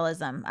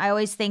capitalism? I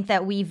always think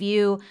that we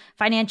view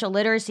financial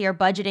literacy or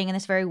budgeting in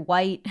this very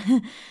white,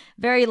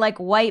 very like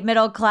white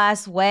middle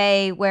class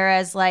way.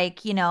 Whereas I've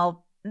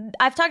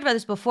talked about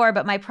this before,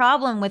 but my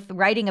problem with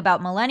writing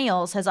about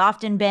millennials has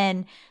often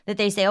been that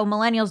they say, oh,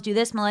 millennials do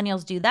this,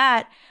 millennials do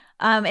that.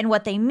 And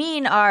what they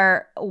mean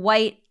are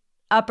white,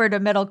 upper to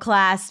middle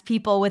class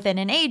people within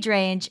an age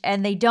range.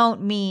 And they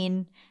don't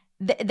mean,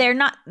 they're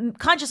not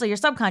consciously or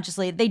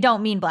subconsciously, they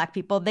don't mean Black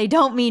people. They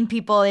don't mean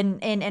people in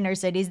inner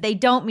cities. They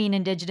don't mean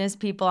Indigenous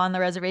people on the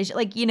reservation.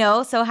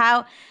 So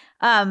how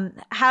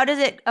does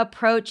it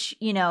approach,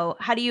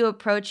 how do you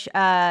approach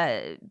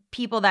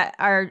people that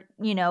are,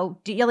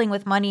 dealing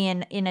with money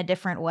in a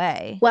different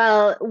way?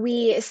 Well,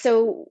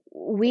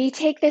 we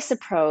take this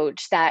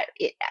approach that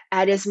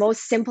at its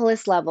most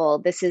simplest level,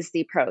 this is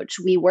the approach.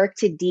 We work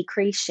to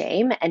decrease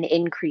shame and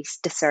increase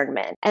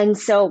discernment. And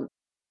so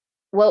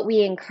what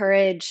we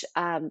encourage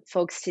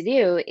folks to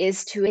do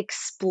is to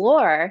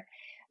explore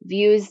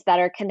views that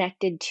are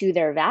connected to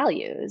their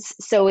values.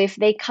 So if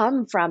they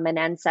come from an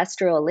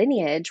ancestral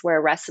lineage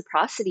where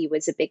reciprocity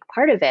was a big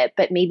part of it,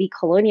 but maybe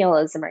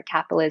colonialism or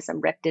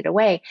capitalism ripped it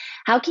away,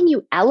 how can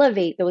you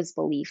elevate those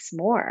beliefs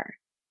more,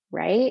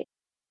 right?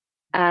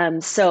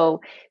 So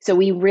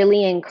we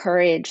really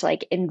encourage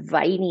like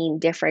inviting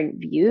different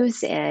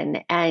views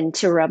in, and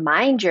to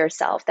remind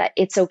yourself that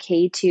it's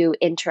okay to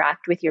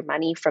interact with your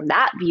money from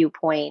that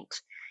viewpoint,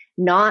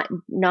 not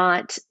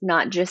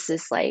just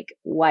this like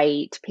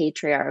white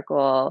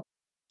patriarchal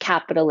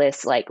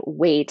capitalist like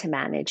way to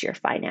manage your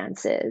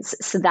finances.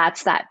 So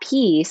that's that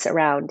piece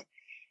around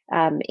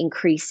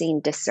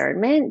increasing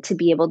discernment to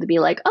be able to be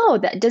like, oh,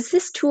 does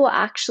this tool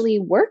actually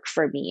work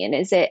for me? And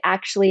is it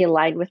actually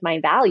aligned with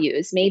my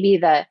values? Maybe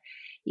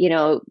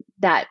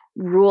that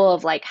rule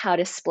of like how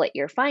to split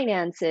your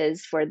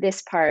finances for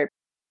this part,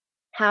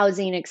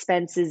 housing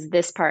expenses,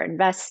 this part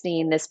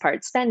investing, this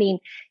part spending,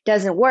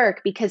 doesn't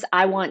work because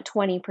I want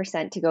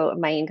 20% of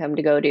my income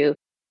to go to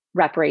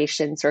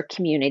reparations or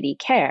community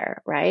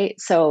care, right?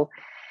 So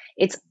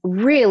it's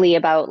really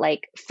about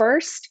like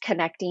first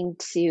connecting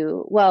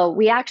to, well,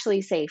 we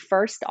actually say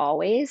first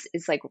always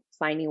is like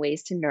finding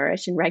ways to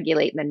nourish and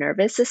regulate the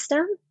nervous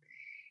system.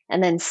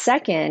 And then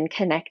second,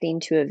 connecting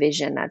to a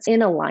vision that's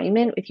in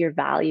alignment with your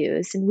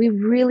values. And we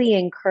really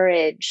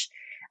encourage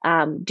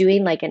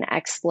doing like an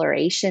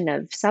exploration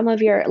of some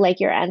of your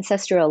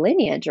ancestral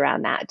lineage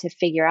around that to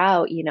figure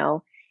out,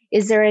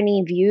 is there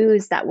any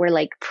views that were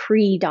like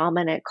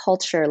predominant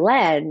culture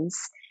lens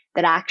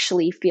that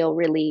actually feel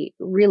really,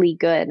 really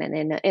good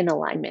and in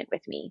alignment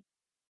with me.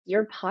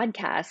 Your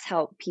podcast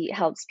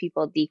helps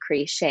people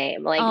decrease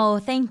shame. Like, oh,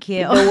 thank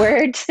you. The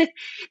word,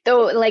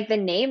 though, like the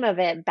name of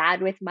it,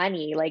 Bad with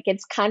Money, like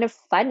it's kind of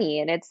funny.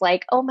 And it's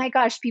like, oh my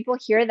gosh, people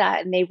hear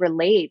that and they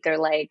relate. They're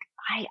like,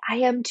 I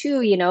am too,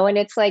 and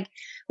it's like,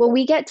 when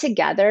we get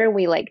together and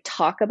we like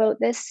talk about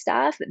this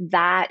stuff,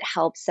 that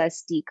helps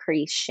us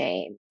decrease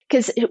shame.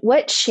 Because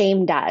what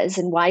shame does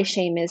and why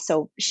shame's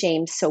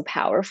so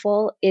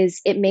powerful is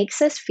it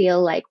makes us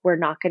feel like we're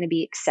not going to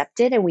be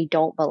accepted and we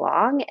don't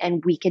belong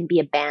and we can be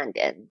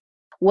abandoned.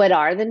 What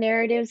are the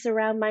narratives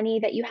around money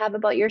that you have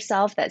about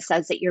yourself that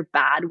says that you're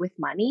bad with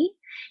money?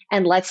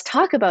 And let's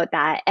talk about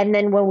that. And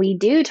then when we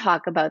do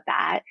talk about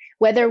that,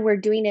 whether we're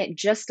doing it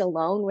just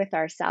alone with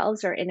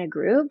ourselves or in a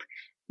group,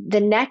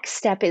 the next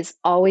step is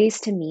always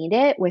to meet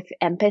it with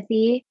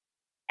empathy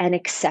and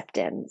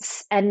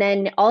acceptance. And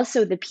then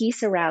also the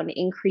piece around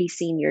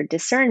increasing your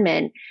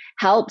discernment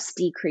helps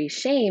decrease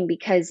shame,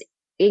 because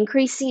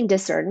increasing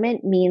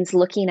discernment means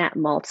looking at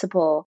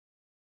multiple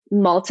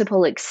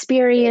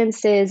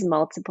experiences,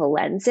 multiple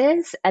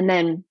lenses. And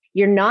then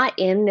you're not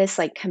in this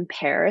like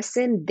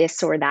comparison,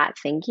 this or that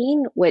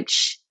thinking,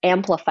 which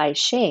amplifies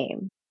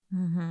shame.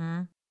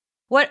 Mm-hmm.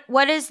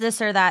 What is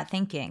this or that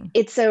thinking?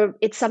 It's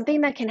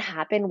something that can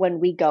happen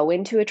when we go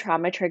into a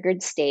trauma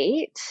triggered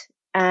state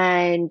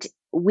and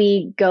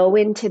we go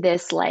into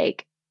this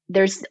like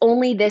there's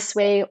only this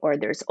way or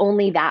there's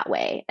only that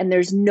way and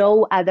there's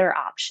no other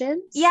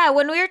options. Yeah,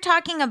 when we were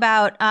talking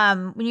about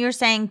when you were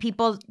saying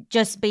people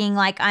just being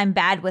like, I'm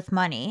bad with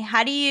money,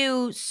 how do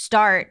you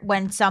start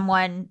when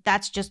someone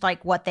that's just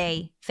like what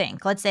they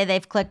think? Let's say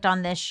they've clicked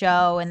on this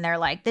show and they're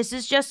like, this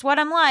is just what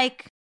I'm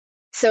like.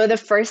 So the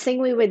first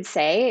thing we would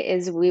say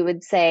is we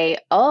would say,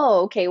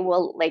 oh, okay,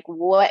 well, like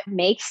what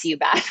makes you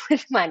bad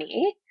with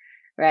money,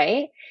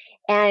 right?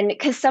 And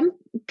because some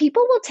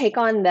people will take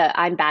on the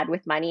I'm bad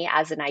with money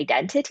as an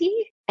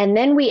identity. And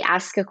then we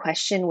ask a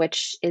question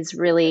which is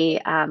really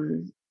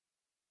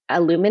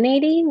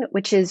illuminating,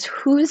 which is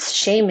whose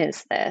shame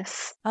is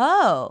this?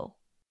 Oh,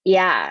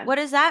 Yeah. what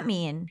does that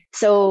mean?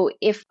 So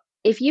if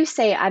you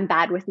say I'm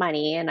bad with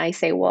money and I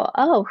say, well,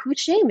 oh, whose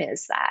shame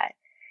is that?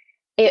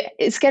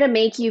 It's going to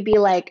make you be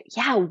like,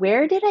 yeah,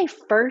 where did I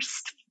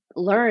first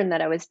learn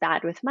that I was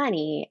bad with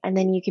money? And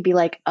then you could be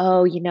like,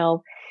 oh,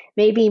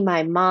 maybe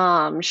my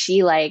mom,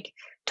 she like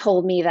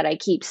told me that I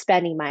keep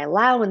spending my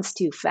allowance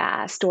too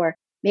fast. Or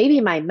maybe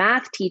my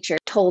math teacher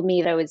told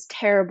me that I was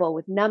terrible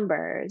with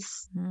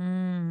numbers.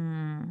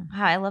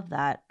 I love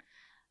that.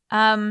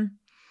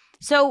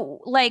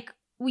 So like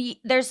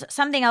there's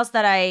something else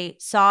that I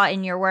saw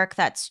in your work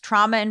that's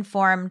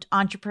trauma-informed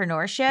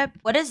entrepreneurship.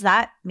 What does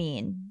that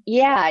mean?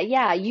 Yeah.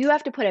 You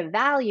have to put a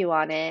value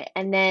on it.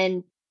 And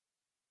then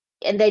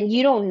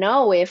you don't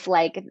know if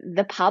like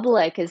the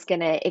public is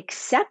going to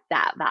accept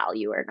that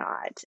value or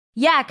not.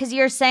 Yeah, because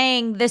you're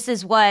saying this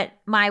is what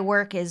my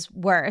work is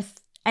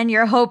worth, and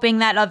you're hoping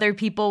that other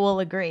people will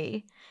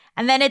agree.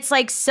 And then it's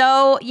like,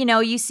 so,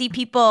 you see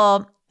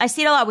people, I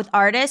see it a lot with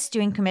artists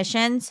doing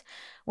commissions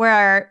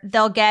where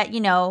they'll get,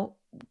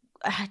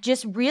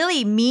 just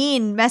really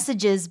mean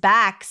messages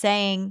back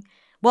saying,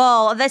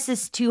 well, this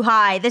is too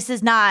high. This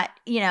is not,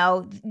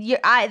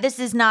 this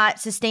is not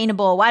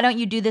sustainable. Why don't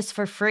you do this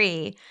for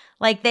free?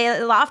 Like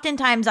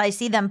oftentimes I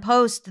see them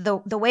post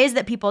the ways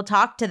that people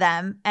talk to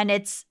them, and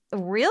it's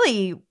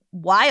really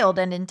wild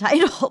and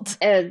entitled.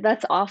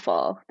 That's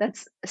awful.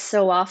 That's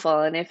so awful.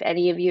 And if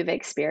any of you have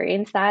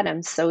experienced that,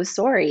 I'm so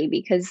sorry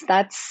because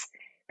that's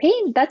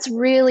pain. That's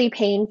really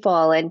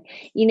painful. And,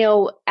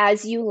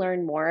 as you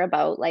learn more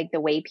about like the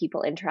way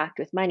people interact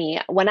with money,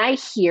 when I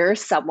hear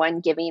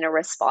someone giving a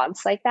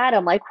response like that,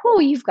 I'm like, whoa,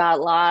 you've got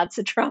lots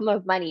of trauma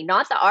of money,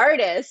 not the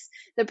artist,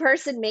 the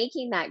person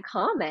making that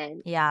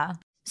comment. Yeah.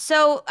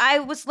 So I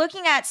was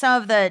looking at some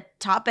of the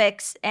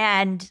topics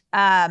and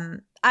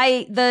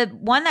the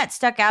one that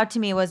stuck out to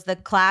me was the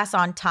class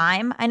on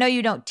time. I know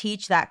you don't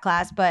teach that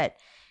class, but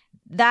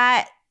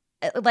that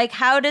like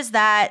how does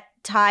that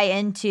tie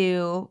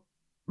into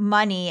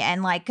money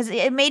and like because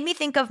it made me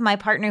think of my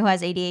partner who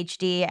has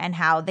ADHD and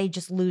how they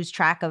just lose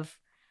track of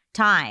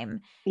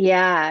time.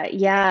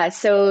 Yeah.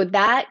 So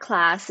that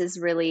class is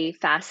really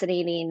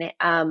fascinating.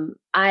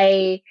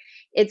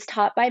 It's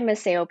taught by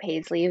Maceo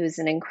Paisley, who's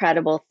an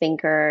incredible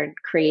thinker and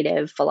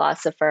creative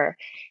philosopher,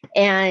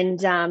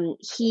 and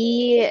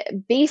he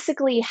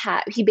basically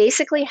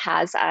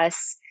has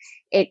us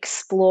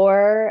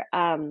explore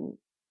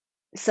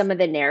some of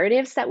the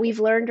narratives that we've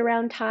learned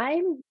around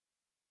time,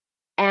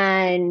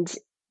 and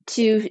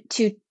to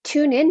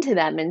tune into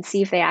them and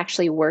see if they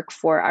actually work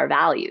for our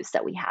values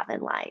that we have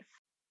in life.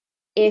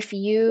 If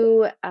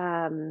you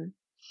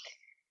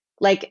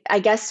like, I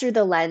guess through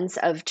the lens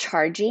of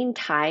charging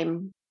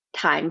time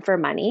for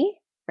money,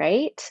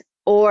 right?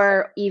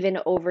 Or even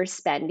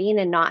overspending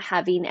and not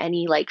having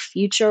any like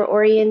future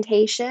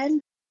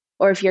orientation,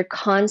 or if you're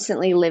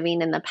constantly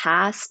living in the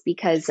past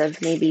because of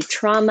maybe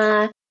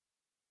trauma,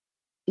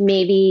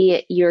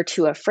 maybe you're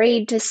too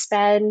afraid to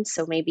spend,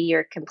 so maybe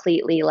you're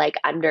completely like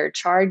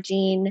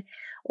undercharging,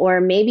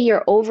 or maybe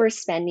you're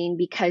overspending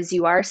because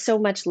you are so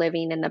much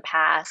living in the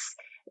past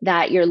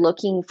that you're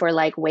looking for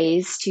like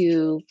ways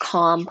to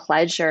calm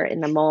pleasure in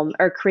the moment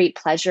or create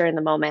pleasure in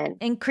the moment.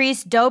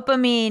 Increase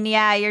dopamine.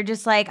 Yeah, you're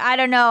just like, I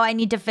don't know, I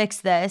need to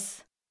fix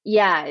this.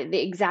 Yeah,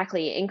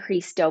 exactly.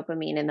 Increase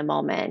dopamine in the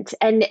moment.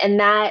 And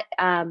that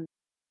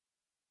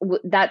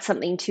that's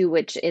something too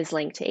which is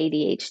linked to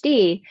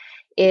ADHD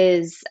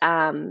is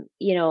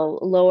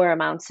lower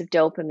amounts of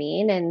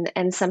dopamine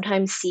and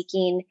sometimes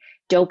seeking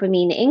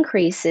dopamine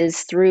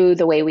increases through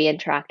the way we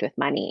interact with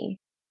money.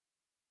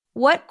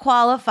 What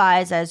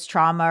qualifies as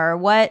trauma, or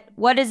what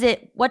does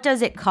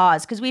it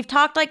cause? Because we've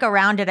talked like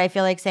around it, I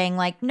feel like saying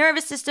like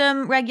nervous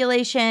system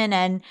regulation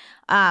and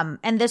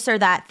this or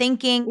that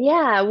thinking.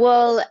 Yeah,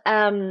 well,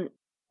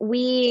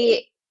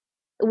 we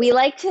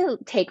like to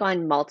take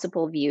on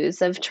multiple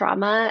views of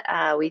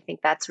trauma. We think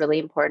that's really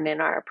important in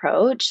our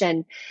approach.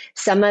 And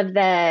some of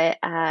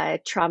the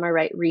trauma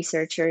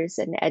researchers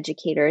and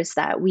educators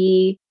that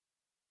we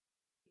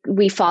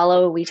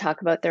follow, we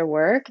talk about their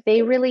work,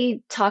 they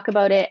really talk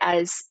about it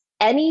as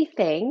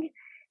anything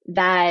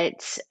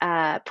that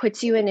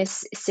puts you in a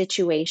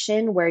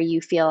situation where you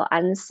feel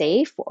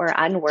unsafe or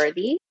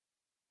unworthy.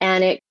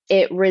 And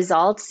it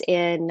results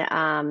in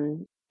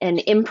an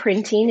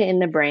imprinting in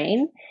the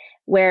brain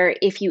where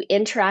if you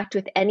interact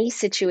with any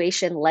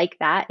situation like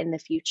that in the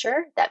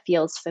future that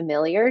feels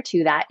familiar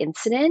to that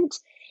incident,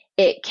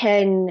 it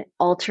can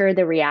alter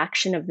the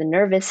reaction of the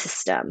nervous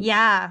system.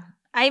 Yeah.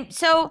 I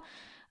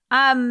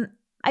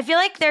feel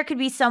like there could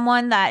be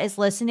someone that is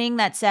listening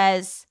that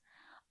says,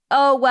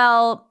 "Oh,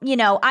 well,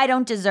 I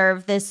don't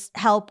deserve this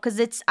help because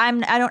it's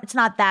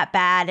not that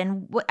bad,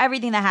 and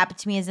everything that happened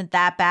to me isn't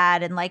that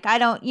bad, and like I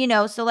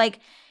don't, so like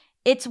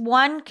it's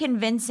one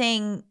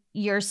convincing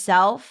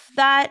yourself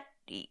that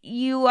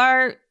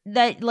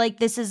like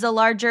this is a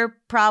larger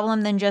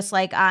problem than just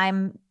like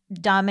I'm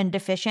dumb and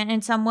deficient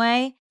in some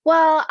way."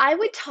 Well, I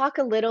would talk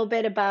a little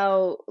bit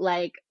about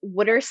like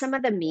what are some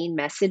of the main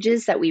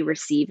messages that we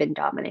receive in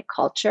dominant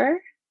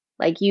culture?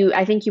 Like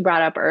I think you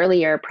brought up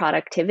earlier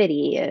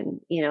productivity and,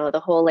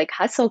 the whole like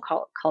hustle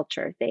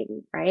culture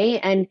thing, right?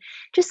 And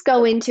just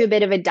go into a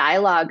bit of a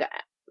dialogue,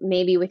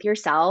 maybe with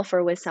yourself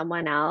or with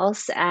someone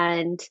else,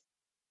 and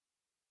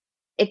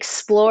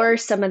explore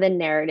some of the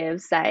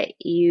narratives that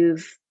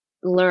you've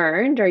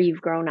learned or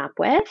you've grown up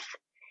with,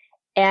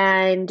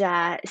 and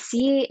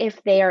see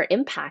if they are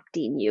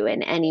impacting you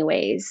in any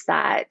ways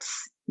that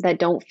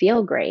don't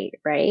feel great,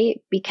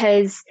 right?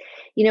 Because,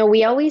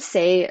 we always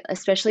say,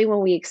 especially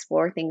when we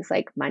explore things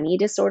like money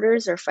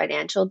disorders or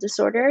financial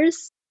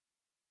disorders,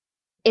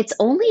 it's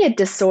only a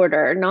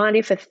disorder, not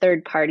if a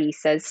third party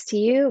says to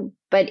you,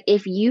 but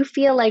if you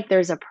feel like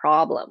there's a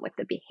problem with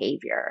the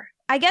behavior.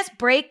 I guess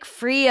break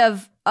free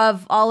of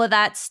all of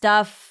that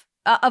stuff,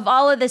 of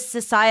all of this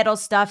societal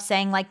stuff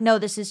saying like, no,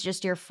 this is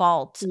just your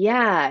fault.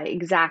 Yeah,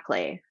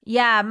 exactly.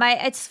 Yeah,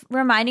 it's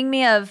reminding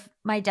me of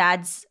my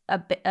dad's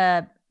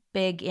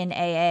big in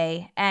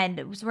AA, and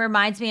it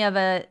reminds me of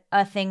a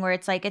thing where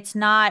it's like, it's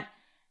not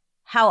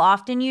how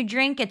often you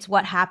drink, it's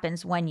what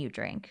happens when you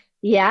drink.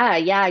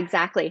 Yeah,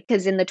 exactly.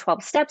 Because in the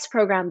 12 Steps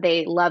program,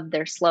 they love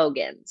their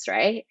slogans,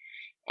 right?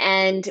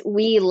 And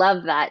we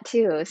love that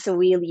too. So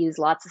we use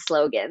lots of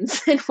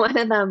slogans. And one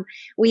of them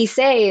we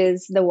say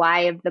is the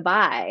why of the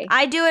buy.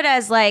 I do it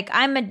as like,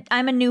 I'm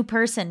a new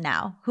person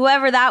now.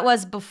 Whoever that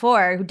was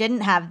before who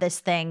didn't have this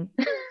thing,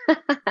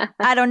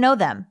 I don't know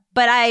them.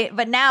 But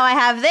now I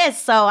have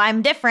this, so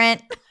I'm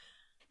different.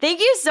 Thank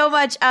you so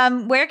much.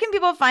 Where can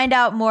people find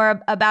out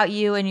more about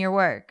you and your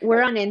work?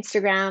 We're on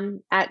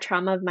Instagram at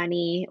Trauma of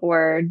Money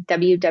or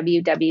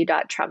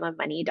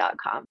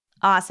www.traumamoney.com.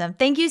 Awesome.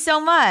 Thank you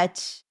so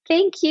much.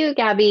 Thank you,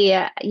 Gabby.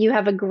 You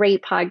have a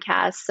great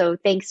podcast. So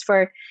thanks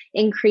for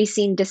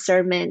increasing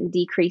discernment and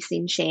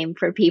decreasing shame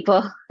for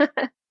people.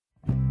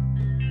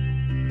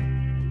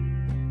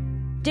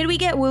 Did we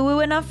get woo-woo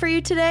enough for you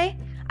today?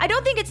 I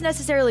don't think it's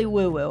necessarily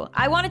woo-woo.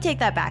 I want to take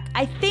that back.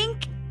 I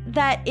think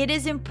that it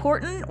is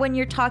important when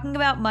you're talking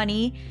about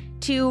money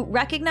to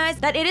recognize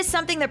that it is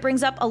something that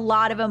brings up a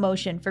lot of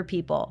emotion for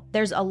people.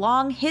 There's a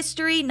long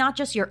history, not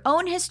just your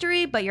own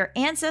history, but your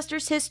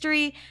ancestors'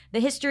 history, the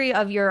history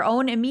of your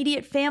own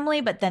immediate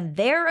family, but then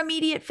their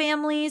immediate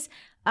families,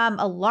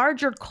 a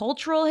larger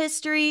cultural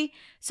history.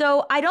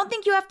 So I don't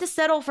think you have to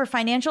settle for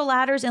financial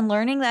ladders and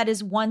learning that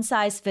is one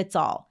size fits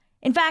all.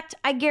 In fact,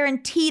 I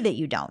guarantee that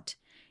you don't.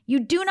 You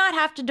do not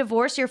have to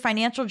divorce your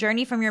financial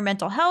journey from your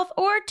mental health,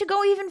 or to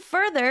go even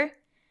further,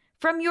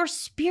 from your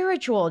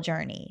spiritual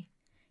journey.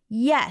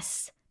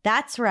 Yes,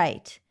 that's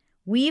right.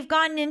 We've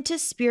gotten into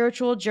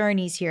spiritual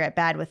journeys here at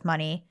Bad with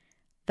Money,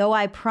 though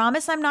I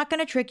promise I'm not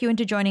going to trick you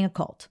into joining a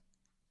cult.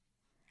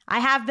 I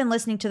have been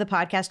listening to the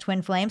podcast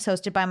Twin Flames,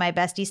 hosted by my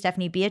bestie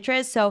Stephanie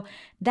Beatriz, so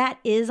that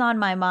is on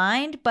my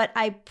mind, but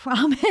I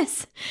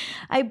promise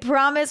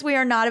we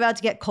are not about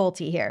to get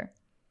culty here.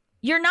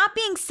 You're not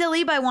being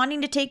silly by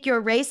wanting to take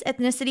your race,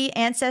 ethnicity,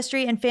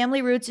 ancestry, and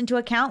family roots into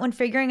account when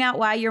figuring out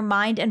why your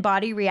mind and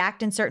body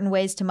react in certain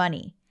ways to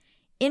money.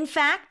 In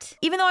fact,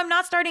 even though I'm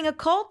not starting a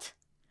cult,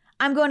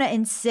 I'm going to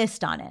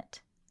insist on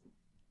it.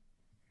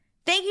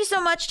 Thank you so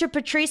much to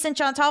Patrice and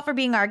Chantal for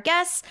being our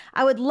guests.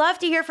 I would love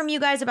to hear from you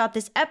guys about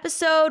this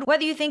episode,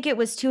 whether you think it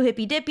was too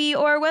hippy-dippy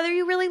or whether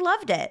you really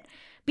loved it.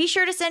 Be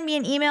sure to send me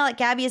an email at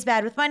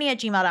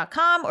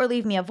gabbyisbadwithmoney@gmail.com or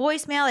leave me a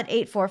voicemail at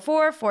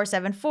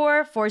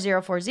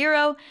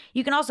 844-474-4040.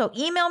 You can also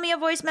email me a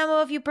voice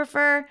memo if you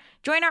prefer.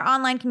 Join our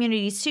online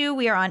communities too.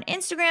 We are on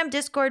Instagram,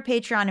 Discord,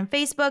 Patreon, and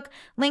Facebook.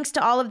 Links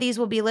to all of these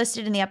will be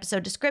listed in the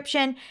episode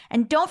description.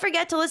 And don't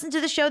forget to listen to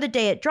the show the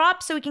day it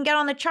drops so we can get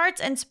on the charts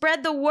and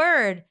spread the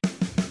word.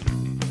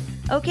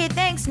 Okay,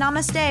 thanks.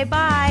 Namaste.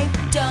 Bye.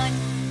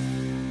 Done.